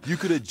that. You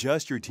could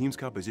adjust your team's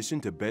composition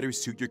to better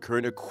suit your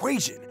current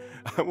equation.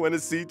 I want to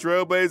see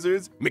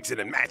Trailblazers mixing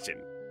and matching.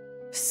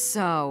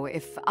 So,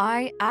 if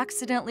I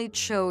accidentally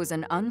chose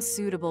an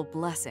unsuitable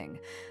blessing,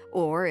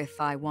 or if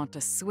I want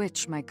to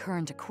switch my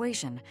current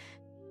equation,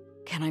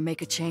 can I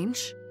make a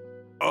change?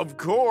 Of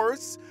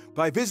course,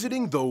 by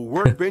visiting the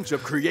workbench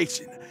of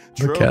creation,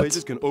 The Trailblazers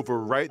cats. can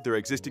overwrite their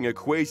existing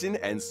equation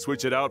and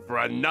switch it out for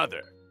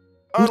another.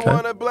 Okay.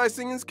 Unwanted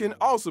blessings can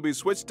also be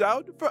switched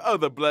out for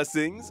other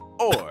blessings,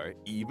 or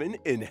even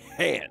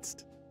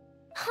enhanced.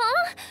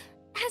 Huh?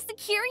 Has the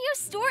curio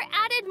store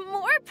added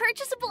more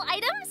purchasable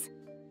items?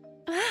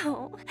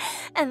 Oh,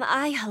 am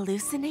I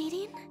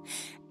hallucinating?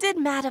 Did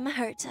Madame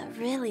Herta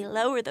really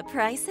lower the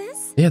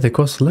prices? Yeah, they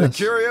cost The less.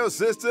 curio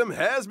system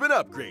has been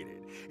upgraded.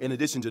 In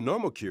addition to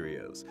normal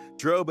curios,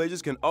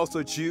 Trailblazers can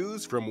also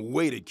choose from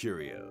weighted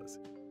curios.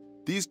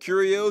 These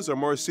curios are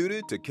more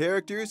suited to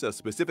characters of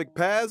specific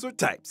paths or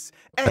types,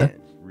 and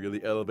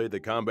really elevate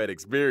the combat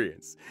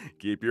experience.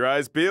 Keep your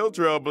eyes peeled,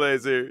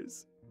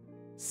 Trailblazers.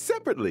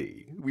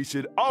 Separately, we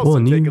should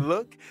also take a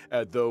look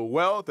at the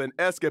wealth and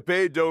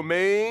escapade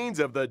domains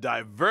of the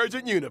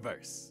Divergent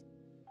Universe.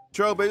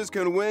 Trailblazers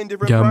can win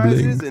different Gambling.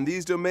 prizes in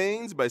these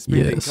domains by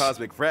spending Yes.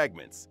 cosmic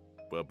fragments.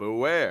 But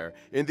beware,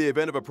 in the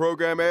event of a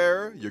program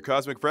error, your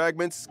cosmic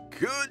fragments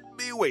could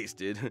be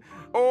wasted,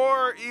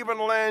 or even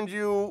land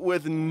you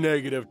with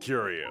negative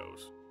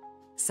curios.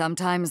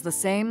 Sometimes the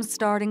same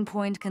starting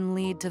point can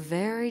lead to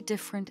very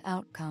different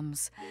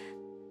outcomes.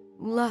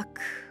 Luck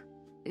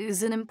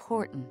is an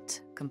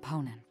important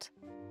component.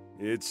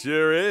 It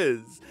sure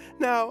is.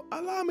 Now,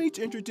 allow me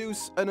to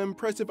introduce an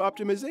impressive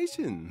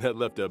optimization that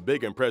left a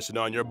big impression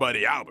on your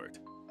buddy Albert.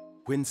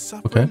 When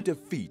suffering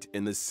defeat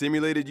in the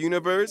simulated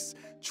universe,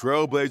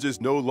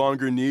 Trailblazers no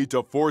longer need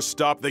to force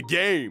stop the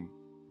game.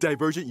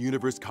 Divergent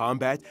Universe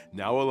Combat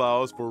now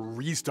allows for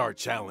Restart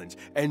Challenge,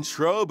 and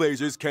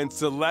Trailblazers can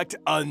select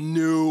a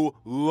new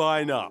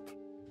lineup.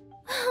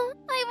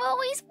 I've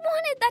always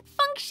wanted that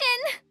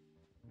function.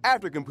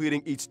 After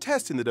completing each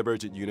test in the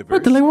Divergent universe,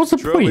 What the, like, what's the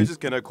Trailblazers point?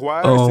 can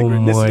acquire Oh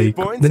synchronicity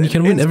my, points then you and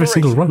can win every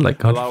single run, like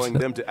 100%. allowing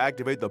them to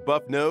activate the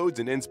buff nodes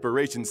and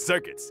inspiration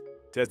circuits.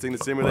 Testing the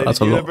simulated that's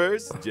a lot.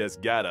 universe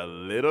just got a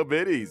little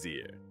bit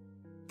easier.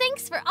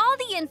 Thanks for all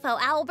the info,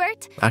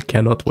 Albert. I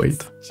cannot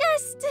wait.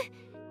 Just...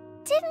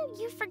 didn't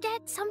you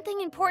forget something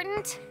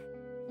important?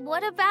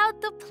 What about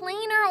the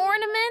planar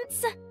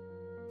ornaments?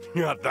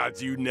 I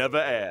thought you'd never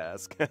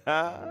ask.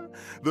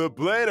 The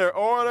planar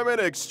ornament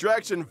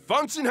extraction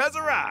function has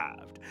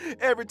arrived.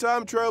 Every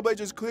time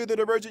Trailblazers clear the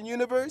Divergent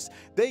universe,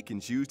 they can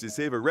choose to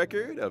save a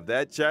record of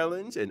that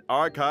challenge and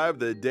archive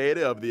the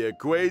data of the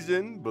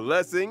equation,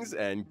 blessings,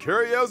 and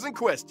curios in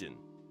question.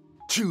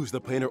 Choose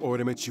the planar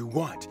ornament you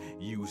want,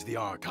 use the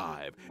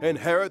archive,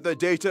 inherit the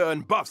data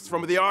and buffs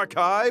from the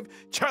archive,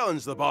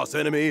 challenge the boss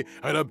enemy,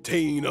 and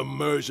obtain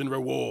immersion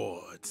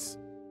rewards.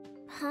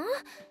 Huh?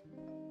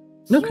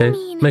 Okay, You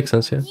mean makes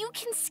sense, yeah. you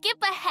can skip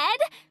ahead?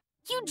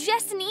 You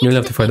just need You'll to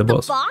have to fight defeat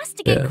the the boss.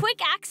 to get Yeah. quick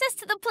access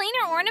to the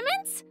planar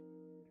ornaments?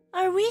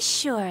 Are we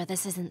sure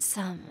this isn't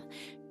some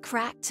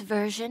cracked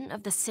version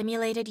of the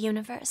simulated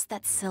universe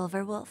that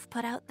Silverwolf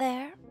put out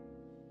there?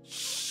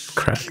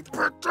 Crap. Keep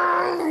it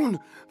down!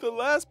 The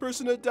last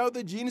person to doubt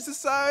the Genius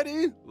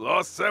Society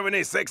lost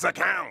 76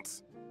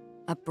 accounts.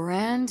 A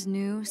brand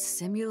new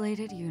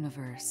simulated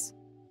universe.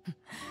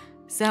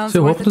 Sounds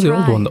So what worth a happened to the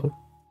old try. one though?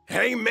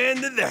 Amen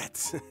to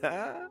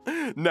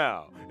that!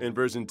 Now, in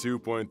version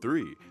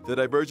 2.3, the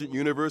Divergent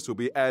universe will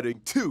be adding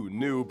 2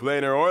 new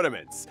planar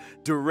ornaments: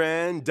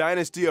 Duran,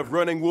 Dynasty of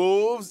Running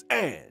Wolves,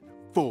 and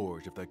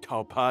Forge of the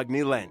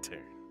Kalpagni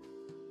Lantern.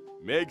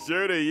 Make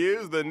sure to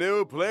use the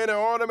new planar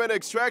ornament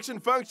extraction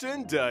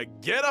function to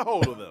get a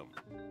hold of them.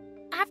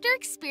 After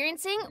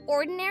experiencing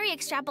ordinary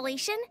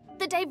extrapolation,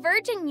 the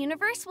Divergent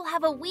universe will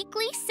have a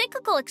weekly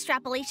cyclical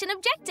extrapolation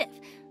objective.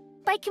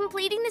 By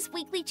completing this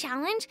weekly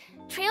challenge,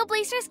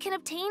 Trailblazers can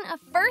obtain a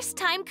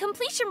first-time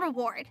completion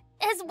reward,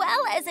 as well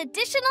as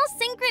additional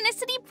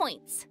synchronicity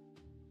points.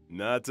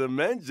 Not to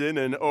mention,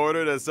 in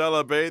order to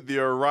celebrate the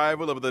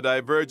arrival of the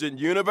Divergent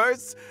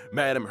universe,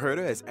 Madam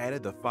Herta has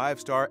added the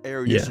 5-star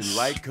erudition Yes.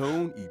 light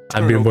cone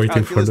I've been Eternal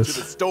waiting for Calculus this.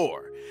 to the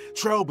store.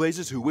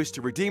 Trailblazers who wish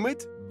to redeem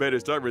it better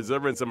start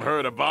reserving some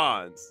Herta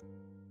bonds.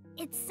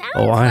 It sounds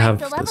Oh, I like have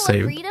the to level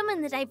save. of freedom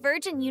in the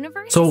Divergent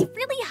universe So- is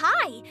really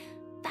high.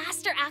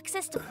 Faster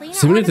access to planar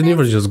Simulated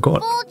universe ornaments, just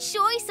got. full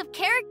choice of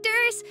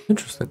characters.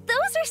 Interesting.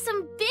 Those are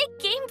some big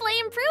gameplay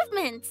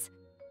improvements.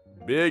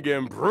 Big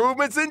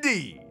improvements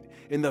indeed.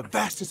 In the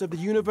vastness of the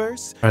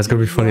universe, It's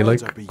gonna be funny,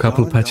 like a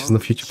couple of patches in the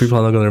future, people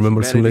are not gonna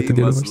remember Simulated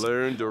Universe.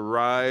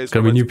 It's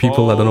Gonna be new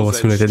people that don't know what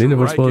Simulated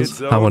Universe was,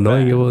 how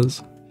annoying it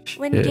was.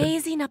 When Yeah.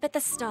 gazing up at the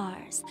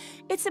stars,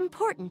 it's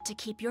important to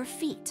keep your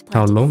feet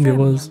How planted long it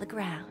firmly was. on the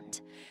ground.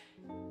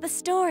 The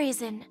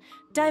stories in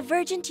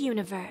Divergent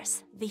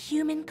Universe, the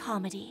human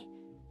comedy,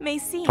 may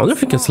seem I wonder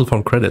if you can still small,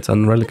 farm credits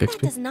and relic but that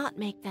XP does not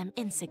make them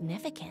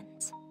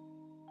insignificant.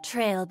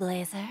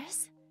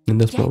 Trailblazers, in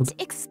this get mode.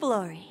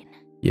 exploring.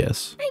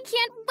 Yes. I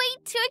can't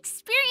wait to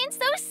experience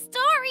those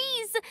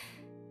stories.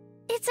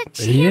 It's a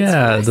chance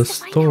Yeah, for us the to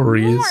find out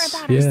more stories,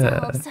 about yeah.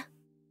 ourselves.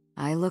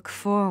 I look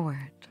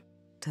forward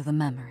to the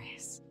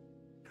memories.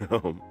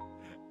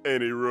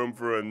 Any room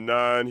for a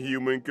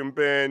non-human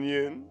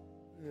companion?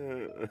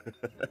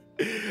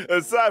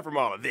 Aside from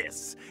all of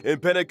this, in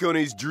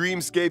Penacony's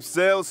Dreamscape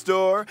sales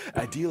store,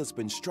 a deal has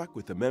been struck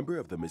with a member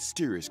of the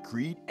mysterious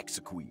Creed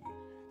Exequy.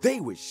 They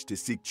wish to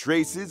seek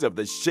traces of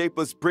the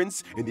shapeless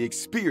prince in the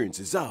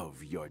experiences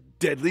of your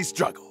deadly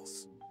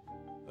struggles.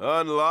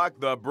 Unlock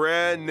the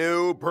brand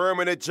new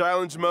permanent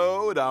challenge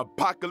mode,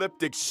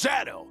 Apocalyptic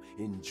Shadow,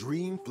 in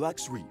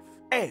Dreamflux Reef,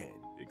 and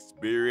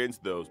experience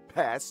those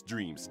past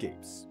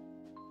dreamscapes.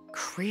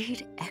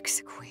 Creed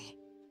Exequy.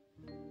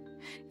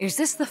 Is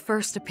this the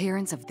first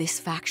appearance of this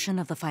faction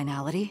of the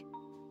finality?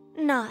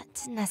 Not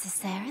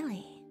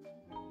necessarily.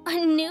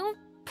 A new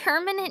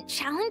permanent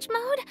challenge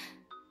mode?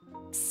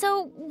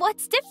 So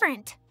what's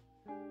different?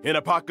 In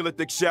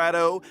Apocalyptic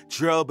Shadow,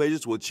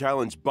 Trailblazers will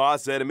challenge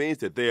boss enemies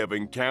that they have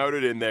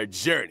encountered in their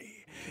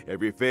journey.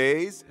 Every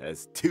phase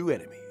has 2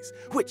 enemies,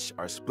 which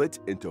are split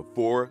into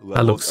 4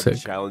 levels of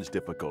sick. challenge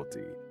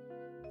difficulty.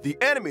 The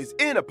enemies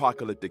in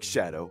Apocalyptic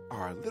Shadow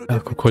are a little Ah,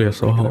 different Kokoya from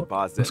so regular hot.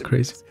 boss That's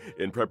enemies.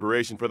 In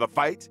preparation for the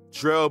fight,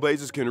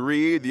 Trailblazers can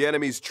read the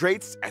enemy's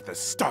traits at the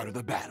start of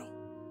the battle.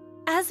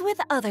 As with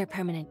other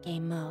permanent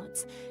game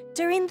modes,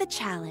 during the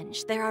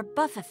challenge, there are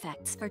buff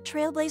effects for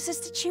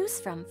Trailblazers to choose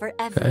from for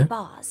every Okay.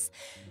 boss.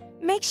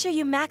 Make sure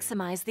you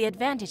maximize the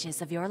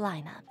advantages of your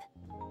lineup.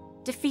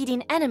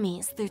 Defeating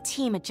enemies through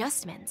team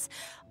adjustments,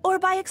 or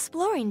by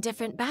exploring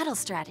different battle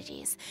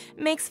strategies,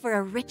 makes for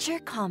a richer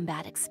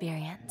combat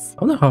experience.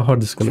 I wonder how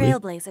hard this is gonna be.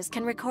 Trailblazers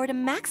can record a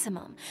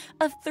maximum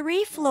of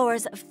 3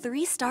 floors of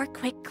 3-star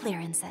quick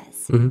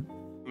clearances.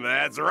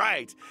 That's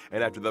right.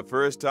 And after the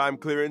first-time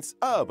clearance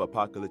of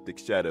Apocalyptic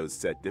Shadow's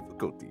set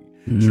difficulty,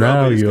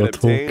 Now Trailblazers you're can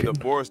obtain talking. the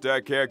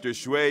 4-star character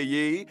Shui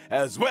Yi,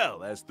 as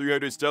well as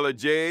 300 stellar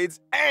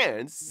jades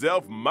and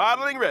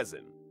self-modeling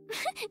resin.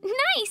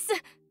 Nice!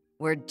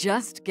 We're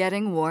just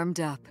getting warmed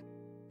up.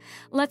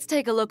 let's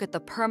take a look at the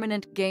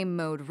permanent game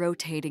mode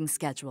rotating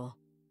schedule.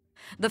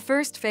 The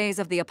first phase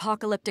of the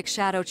Apocalyptic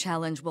Shadow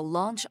Challenge will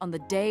launch on the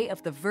day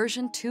of the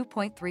version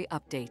 2.3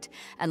 update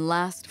and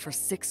last for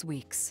 6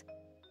 weeks.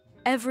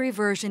 Every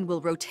version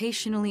will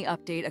rotationally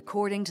update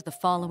according to the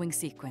following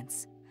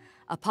sequence: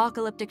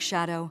 Apocalyptic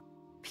Shadow,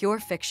 Pure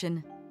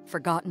Fiction,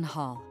 Forgotten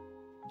Hall,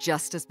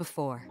 just as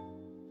before.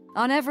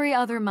 On every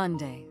other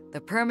Monday,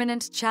 the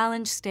permanent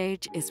challenge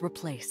stage is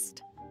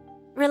replaced.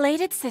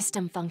 Related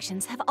system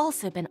functions have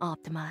also been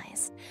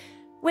optimized.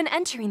 When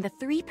entering the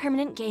 3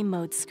 permanent game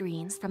mode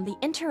screens from the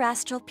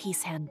Interastral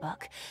Peace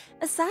Handbook,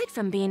 aside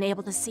from being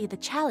able to see the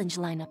challenge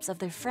lineups of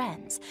their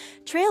friends,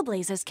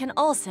 Trailblazers can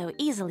also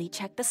easily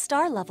check the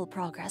star level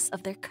progress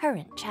of their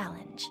current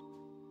challenge.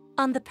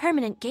 On the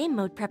permanent game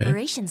mode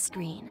preparation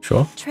screen,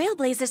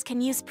 Trailblazers can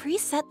use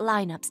preset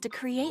lineups to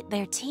create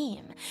their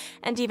team,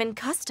 and even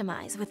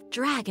customize with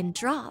drag and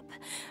drop.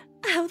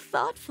 How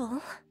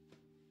thoughtful.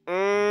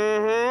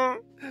 They're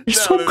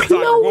so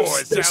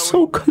close! They're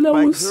so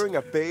close!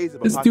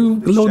 Let's do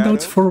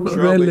loadouts for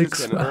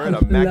relics, man.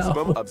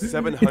 No.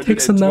 It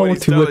takes an hour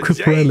to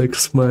equip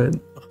relics,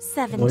 man.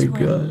 720. Oh my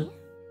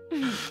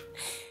god.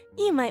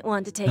 You might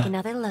want to take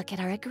another look at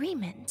our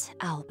agreement,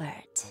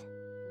 Albert.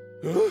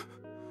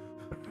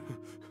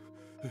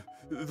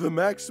 The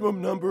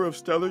maximum number of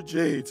stellar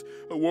jades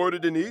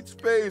awarded in each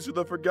phase of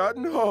the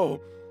Forgotten Hall,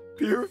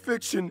 Pure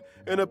Fiction,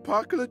 and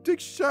Apocalyptic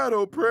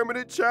Shadow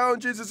permanent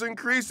challenges is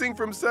increasing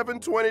from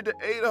 720 to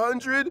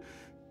 800.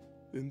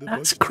 And the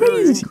That's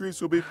budgetary crazy.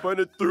 increase will be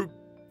funded through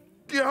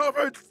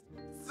Albert's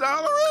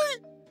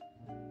salary?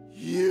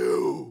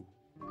 You.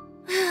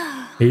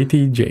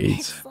 80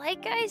 jades. It's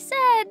like I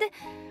said,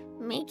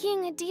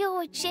 making a deal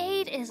with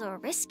Jade is a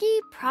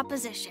risky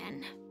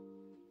proposition.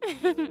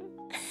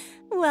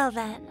 Well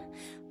then,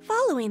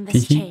 following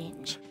this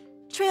change,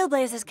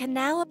 Trailblazers can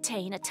now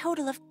obtain a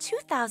total of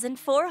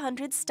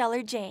 2,400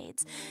 stellar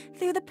jades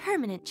through the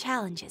permanent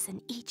challenges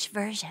in each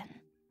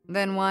version.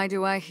 Then why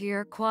do I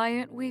hear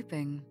quiet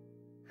weeping?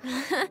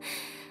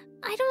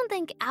 I don't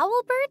think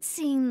Owlbird's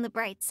seen the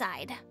bright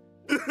side.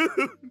 Keep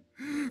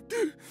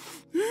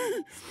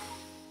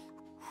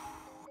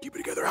it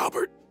together,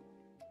 Albert.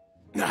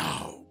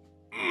 Now.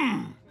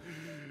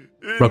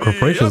 Rock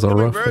operations are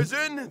rough.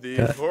 Version, the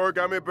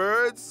origami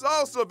birds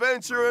also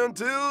venture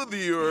into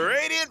the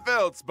Radiant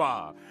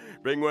Feldspar.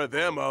 Bring with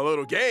them a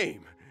little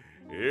game.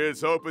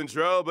 Here's hoping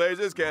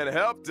Trailblazers can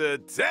help to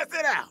test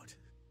it out.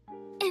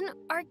 An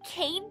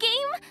arcade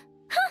game?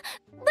 Huh,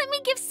 let me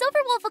give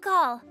Silverwolf a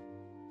call.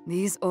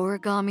 These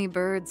origami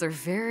birds are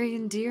very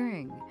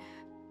endearing.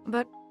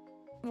 But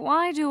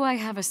why do I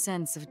have a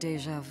sense of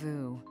déjà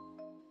vu?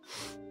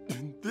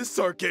 This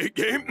arcade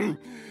game,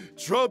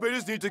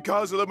 Trailblazers need to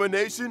cause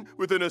elimination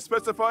within a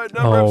specified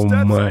number of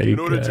steps in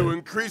order to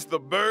increase the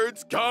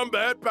bird's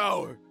combat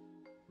power.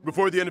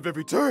 Before the end of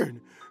every turn,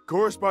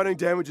 corresponding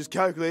damage is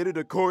calculated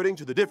according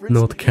to the difference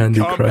Not Candy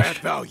in combat Crush.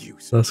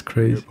 values. That's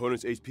crazy. Your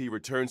opponent's HP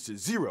returns to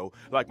 0,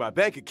 like my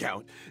bank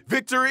account.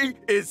 Victory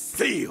is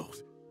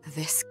sealed.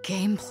 This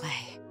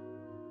gameplay.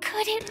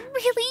 Could it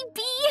really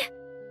be?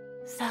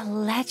 The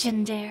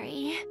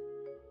legendary.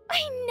 I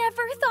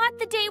never thought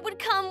the day would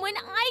come when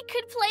I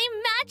could play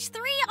match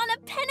 3 on a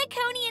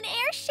Penaconian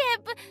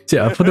airship.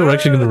 Yeah, I thought they were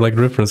actually gonna like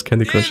reference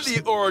Candy Crush. In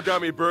the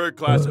Origami Bird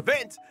class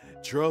event,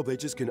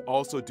 Trailblazers can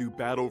also do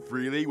battle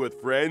freely with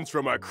friends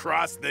from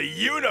across the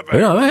universe.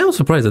 Yeah, I am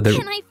surprised that they're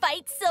Can I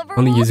fight Silverwolf?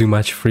 only using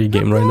match free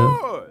game right now.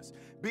 Course.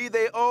 Be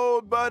they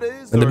old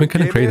buddies And they've or been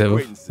kind of gaming creative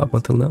acquaintances, up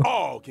until now.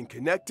 all can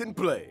connect and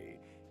play.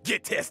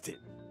 Get tested.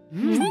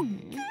 Great!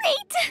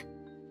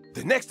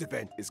 The next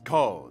event is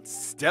called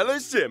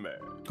Stellar Shimmer.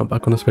 I'm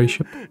back on a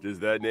spaceship. Does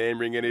that name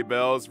ring any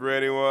bells for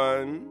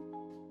anyone?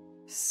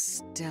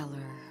 Stellar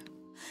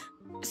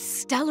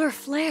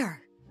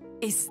Flare.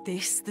 Is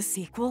this the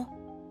sequel?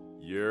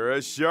 You're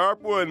a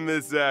sharp one,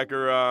 Miss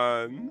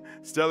Acheron.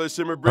 Stellar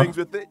Shimmer brings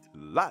with it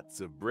lots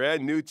of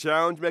brand new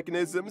challenge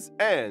mechanisms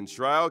and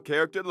trial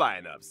character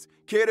lineups.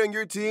 Catering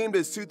your team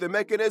to suit the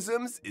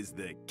mechanisms is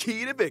the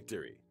key to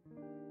victory.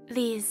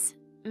 These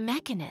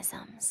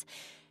mechanisms.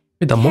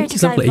 Wait, the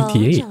monkey's level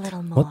 88.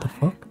 What the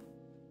fuck?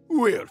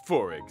 Well,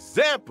 for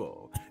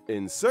example,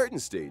 in certain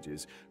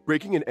stages,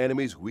 breaking an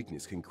enemy's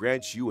weakness can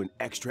grant you an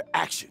extra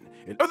action.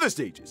 In other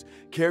stages,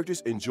 characters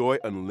enjoy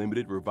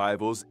unlimited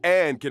revivals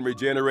and can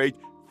regenerate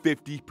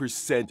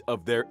 50%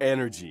 of their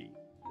energy.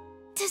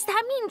 Does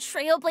that mean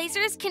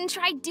Trailblazers can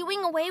try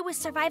doing away with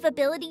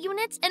survivability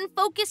units and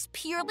focus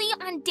purely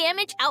on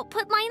damage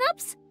output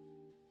lineups?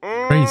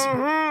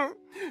 Crazy.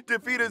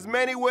 Defeat as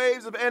many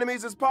waves of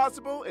enemies as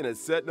possible in a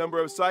set number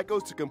of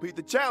cycles to complete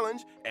the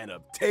challenge and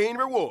obtain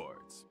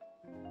rewards.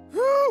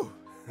 Whew!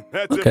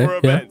 That's it for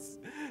events.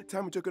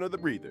 Time we took another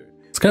breather.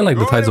 It's kind of like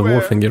the Tides of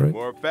War thingy, right?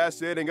 More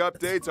fascinating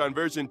updates on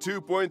version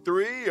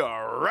 2.3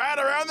 are right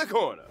around the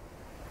corner.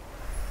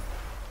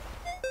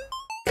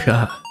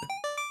 God.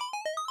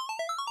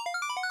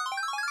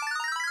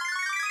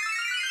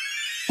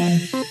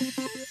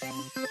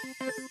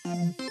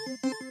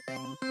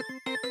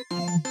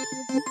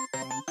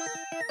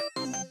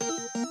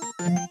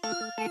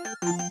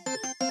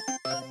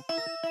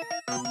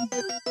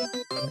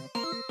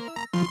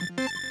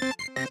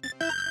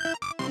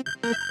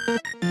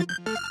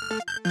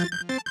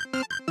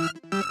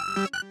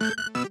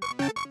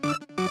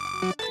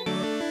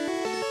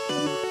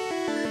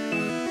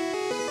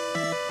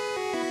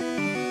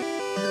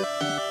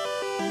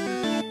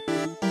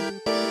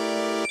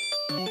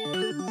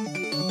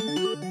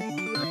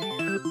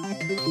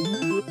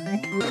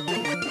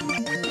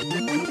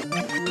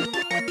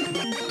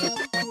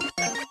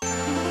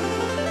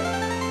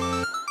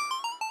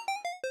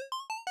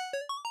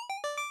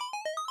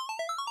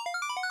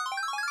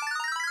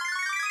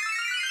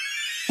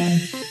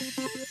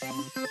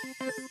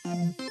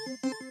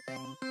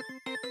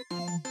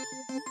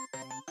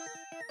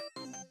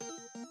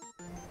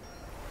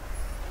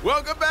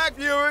 Welcome back,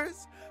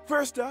 viewers!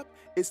 First up,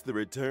 it's the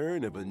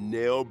return of a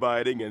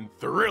nail-biting and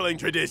thrilling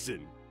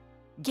tradition.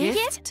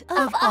 Gift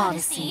of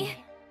Odyssey.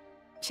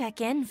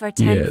 Check in for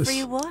 10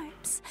 free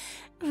warps.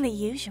 The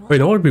usual. Wait,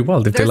 that would be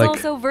wild if There's they like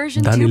also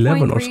version Dan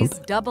 11 or 2.3's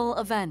something. double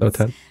Oh, events.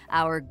 10.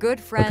 Our good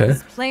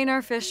friends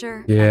Planar Fisher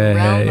and Yay.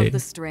 Realm of the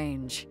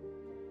Strange.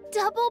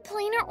 Double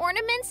planar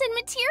ornaments and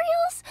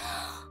materials?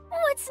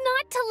 What's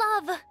not to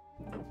love?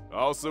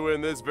 Also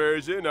in this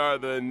version are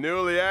the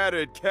newly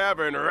added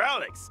Cavern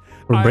Relics.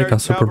 Or break Iron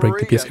and super break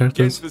Cavalry DPS characters.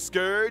 against the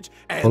Scourge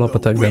and All up the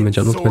attack damage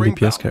and ultimate wind-soaring DPS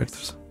powers.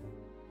 characters.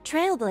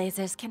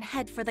 Trailblazers can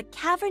head for the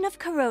Cavern of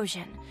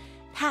Corrosion,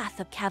 Path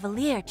of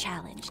Cavalier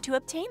challenge to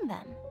obtain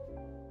them.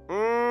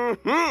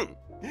 Mm-hmm.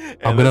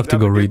 I'm gonna have to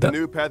go read that.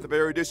 New Path of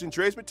Erudition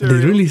trace They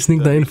materials really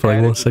sneaked that in for like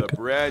added 1 to the second.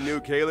 brand new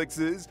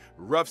calyxes,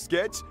 rough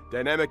sketch,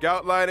 dynamic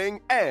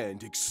outlining,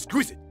 and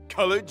exquisite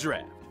colored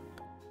draft.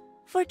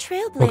 For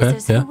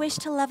Trailblazers yeah. who wish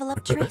to level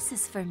up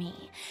traces for me,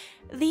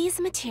 these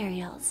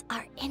materials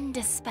are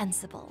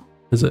indispensable.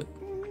 Is it?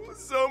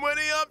 So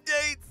many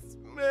updates!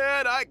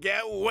 Man, I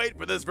can't wait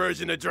for this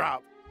version to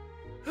drop.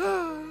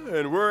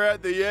 And we're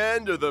at the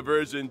end of the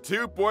version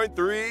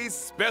 2.3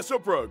 special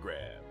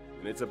program.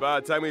 And it's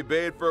about time we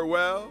bade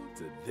farewell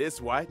to this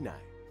white knight.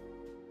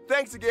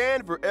 Thanks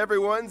again for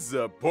everyone's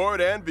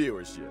support and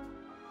viewership.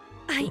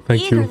 I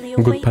Thank you. eagerly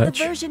Good await the patch.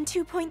 version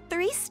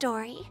 2.3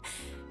 story.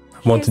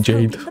 Want Here's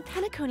Jade. hoping the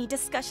Penacony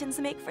discussions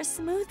make for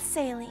smooth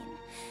sailing.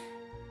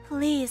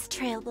 Please,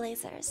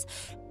 Trailblazers,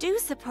 do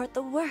support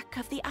the work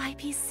of the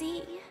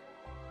IPC.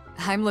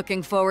 I'm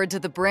looking forward to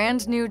the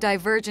brand new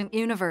Divergent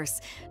universe,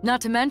 not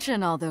to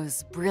mention all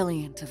those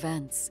brilliant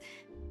events.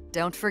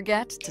 Don't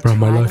forget to Bro,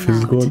 my try life them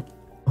is out. gone.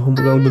 Oh my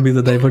god, I'm gonna be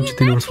the Divergent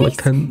universe for like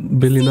 10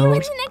 billion See you in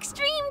hours. the next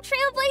stream,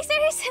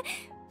 Trailblazers.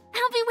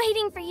 I'll be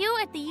waiting for you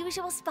at the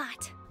usual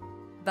spot.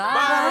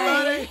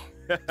 Bye.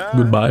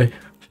 Goodbye.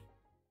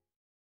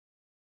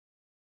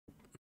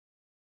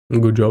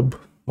 Good job,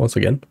 once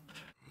again.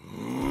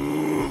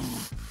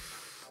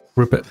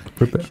 Rip it,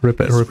 rip it,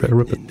 rip it, rip it,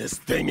 rip it, In this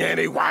thing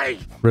anyway.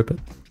 rip it.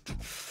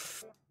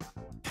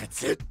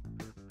 That's it.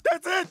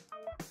 That's it.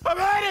 I've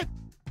had it.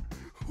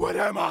 What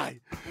am I?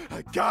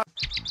 A god?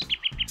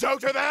 Joke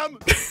to them?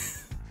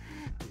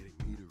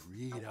 Getting me to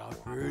read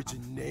out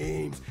virgin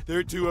names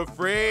they're too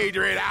afraid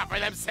to read out for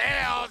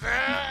themselves.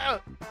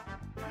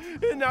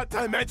 And not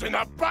to mention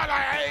the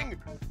bullying.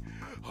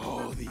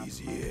 All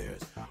these years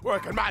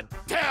working my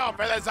tail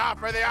feathers off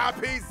for the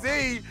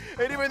RPC,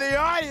 and even the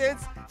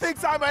audience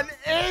thinks I'm an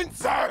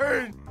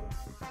intern.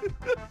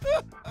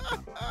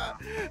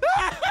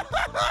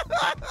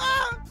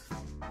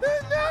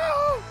 And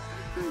now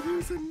they're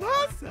using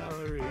my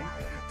salary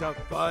to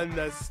fund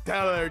the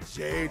stellar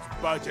change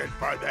budget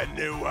for the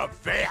new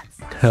events.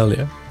 Hell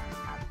yeah.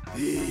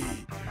 The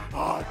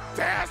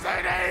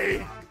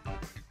audacity!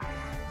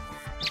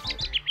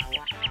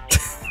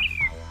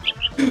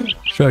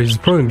 Sure, he's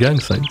throwing gang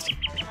signs.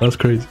 That's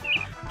crazy.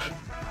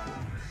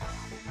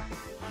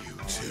 You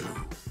two,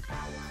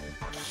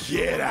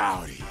 get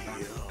out here.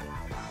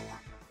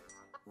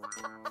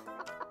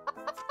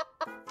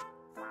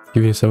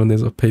 Give you 7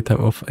 days of pay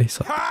time off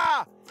ASAP.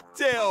 Ha!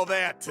 Tell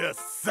that to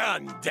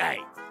Sunday.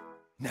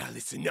 Now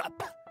listen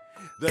up.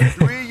 The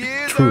 3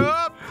 years True.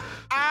 are up.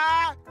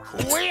 I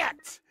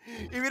quit.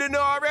 If you didn't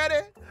know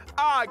already,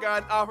 I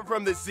got an offer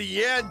from the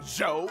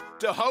CNJO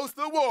to host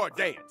the war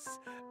dance.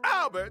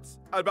 Albert's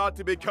about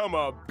to become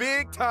a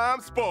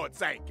big-time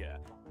sports anchor.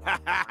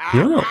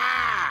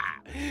 Yeah.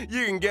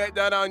 You can get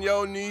down on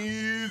your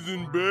knees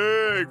and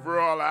beg for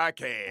all I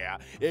care.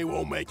 It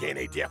won't make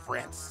any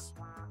difference.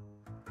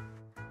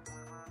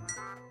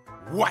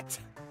 What?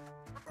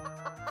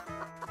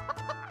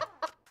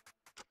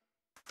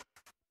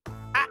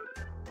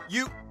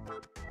 You...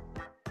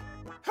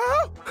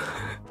 Huh?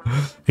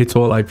 It's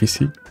all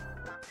IPC.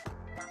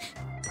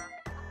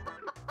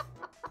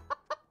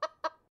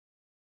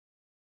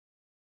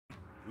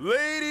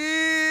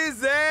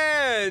 Ladies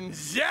and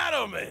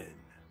gentlemen,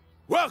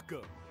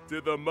 welcome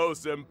to the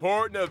most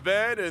important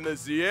event in the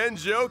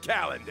CNJO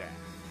calendar,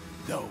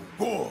 the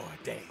War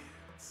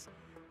Dance.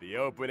 The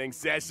opening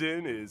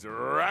session is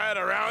right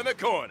around the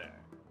corner.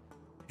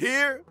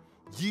 Here,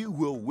 you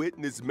will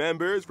witness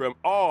members from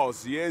all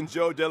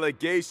CNJO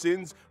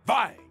delegations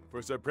vying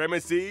for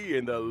supremacy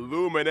in the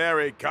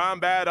Luminary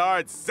Combat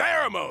Arts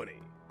Ceremony.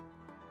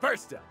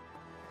 First up,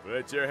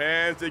 put your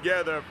hands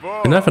together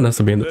for And Evan has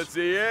to be in the this.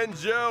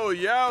 CNJO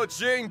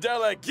Yaoqing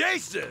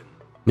delegation.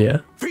 Yeah,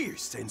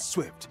 Fierce and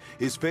swift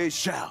is Fei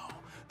Xiao,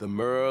 the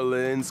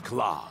Merlin's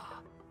Claw.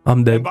 I'm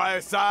And dead. by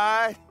her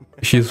side,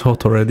 She's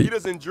hot he already.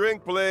 doesn't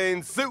drink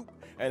plain soup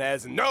and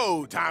has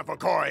no time for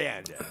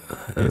coriander.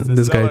 It's the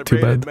This guy too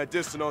celebrated bad.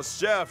 medicinal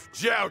chef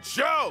Jiao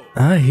Cho.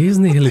 Ah, he's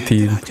an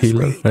agility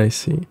healer. I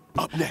see.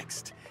 Up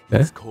next, Eh?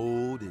 he's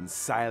cold and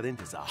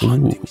silent as a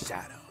hunting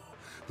shadow.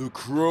 The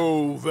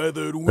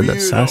crow-feathered An weirdo.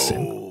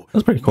 assassin.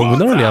 That's pretty cool. We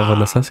don't really have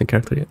an assassin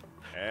character yet.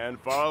 And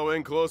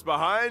following close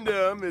behind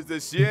him is the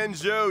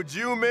Xianzhou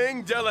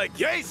Juming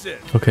delegation.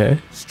 Okay.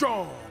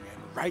 Strong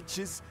and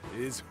righteous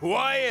is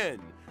Huayan,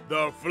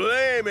 the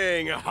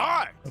Flaming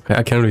Heart. Okay,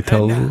 I can't really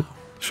tell.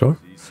 Sure.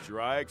 She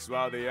strikes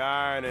while the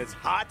iron is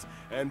hot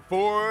and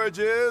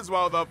forges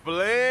while the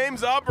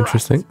flames are bright.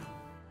 Interesting.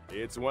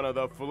 It's one of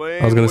the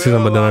flame. I was gonna say that,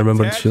 but then I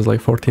remembered she was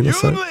like 14 or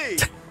so.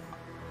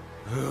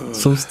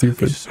 So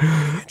stupid.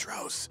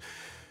 Intros.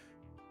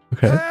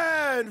 Okay.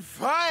 And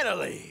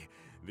finally,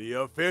 the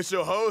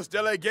official host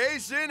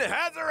delegation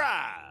has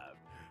arrived.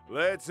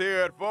 Let's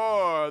hear it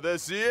for the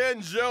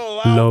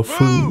Xianzhou Lao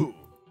Fu.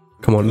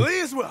 Come on.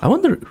 Please welcome, I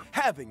wonder.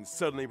 having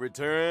suddenly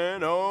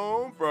returned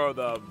home for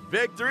the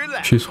victory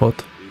lap. She's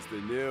hot. Is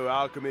the new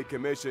Alchemy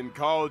Commission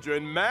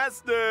Cauldron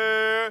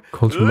Master,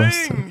 Cauldron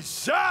Master. Ling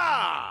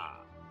Sha,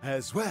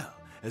 as well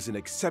as an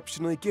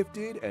exceptionally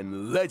gifted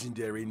and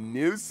legendary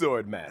new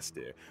sword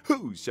master,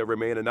 who shall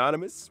remain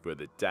anonymous for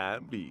the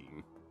time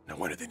being. No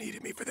wonder they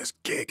needed me for this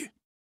gig.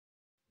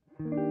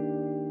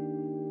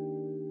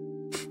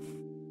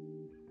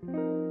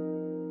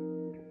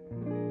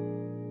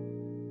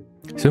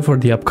 So for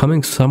the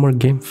upcoming Summer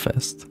Game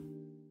Fest.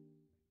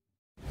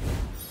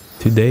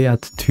 Today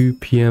at 2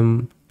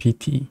 p.m.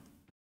 PT.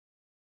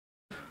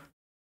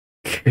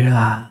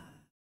 Yeah.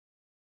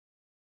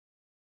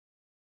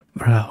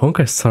 Bruh,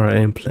 Honkai Star I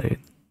am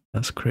playing.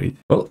 That's crazy.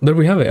 Well, there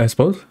we have it, I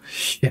suppose.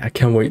 Yeah, I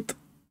can't wait.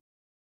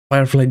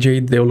 Firefly,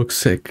 Jade, they all look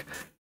sick.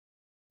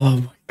 Oh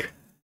my god.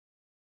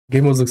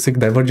 Game modes look sick.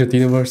 Divergent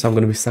Universe, I'm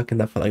gonna be stuck in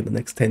that for like the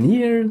next 10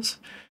 years.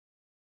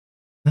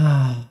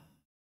 Ah.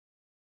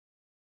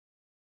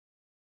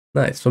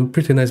 Nice, some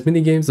pretty nice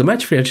mini games. The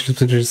match 3 actually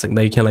looks interesting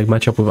that you can like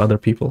match up with other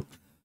people.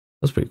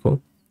 That's pretty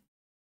cool.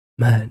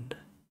 Man.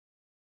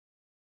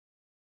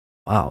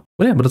 Wow.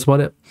 Well, yeah, but that's about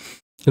it.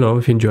 You know,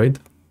 if you enjoyed,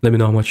 let me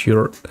know how much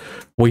you're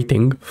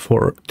waiting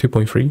for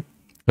 2.3,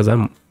 because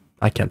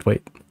I can't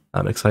wait.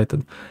 I'm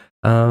excited.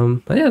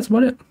 But yeah, that's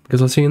about it.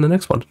 Because I'll see you in the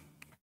next one.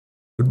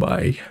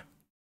 Goodbye.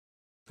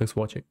 Thanks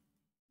for watching.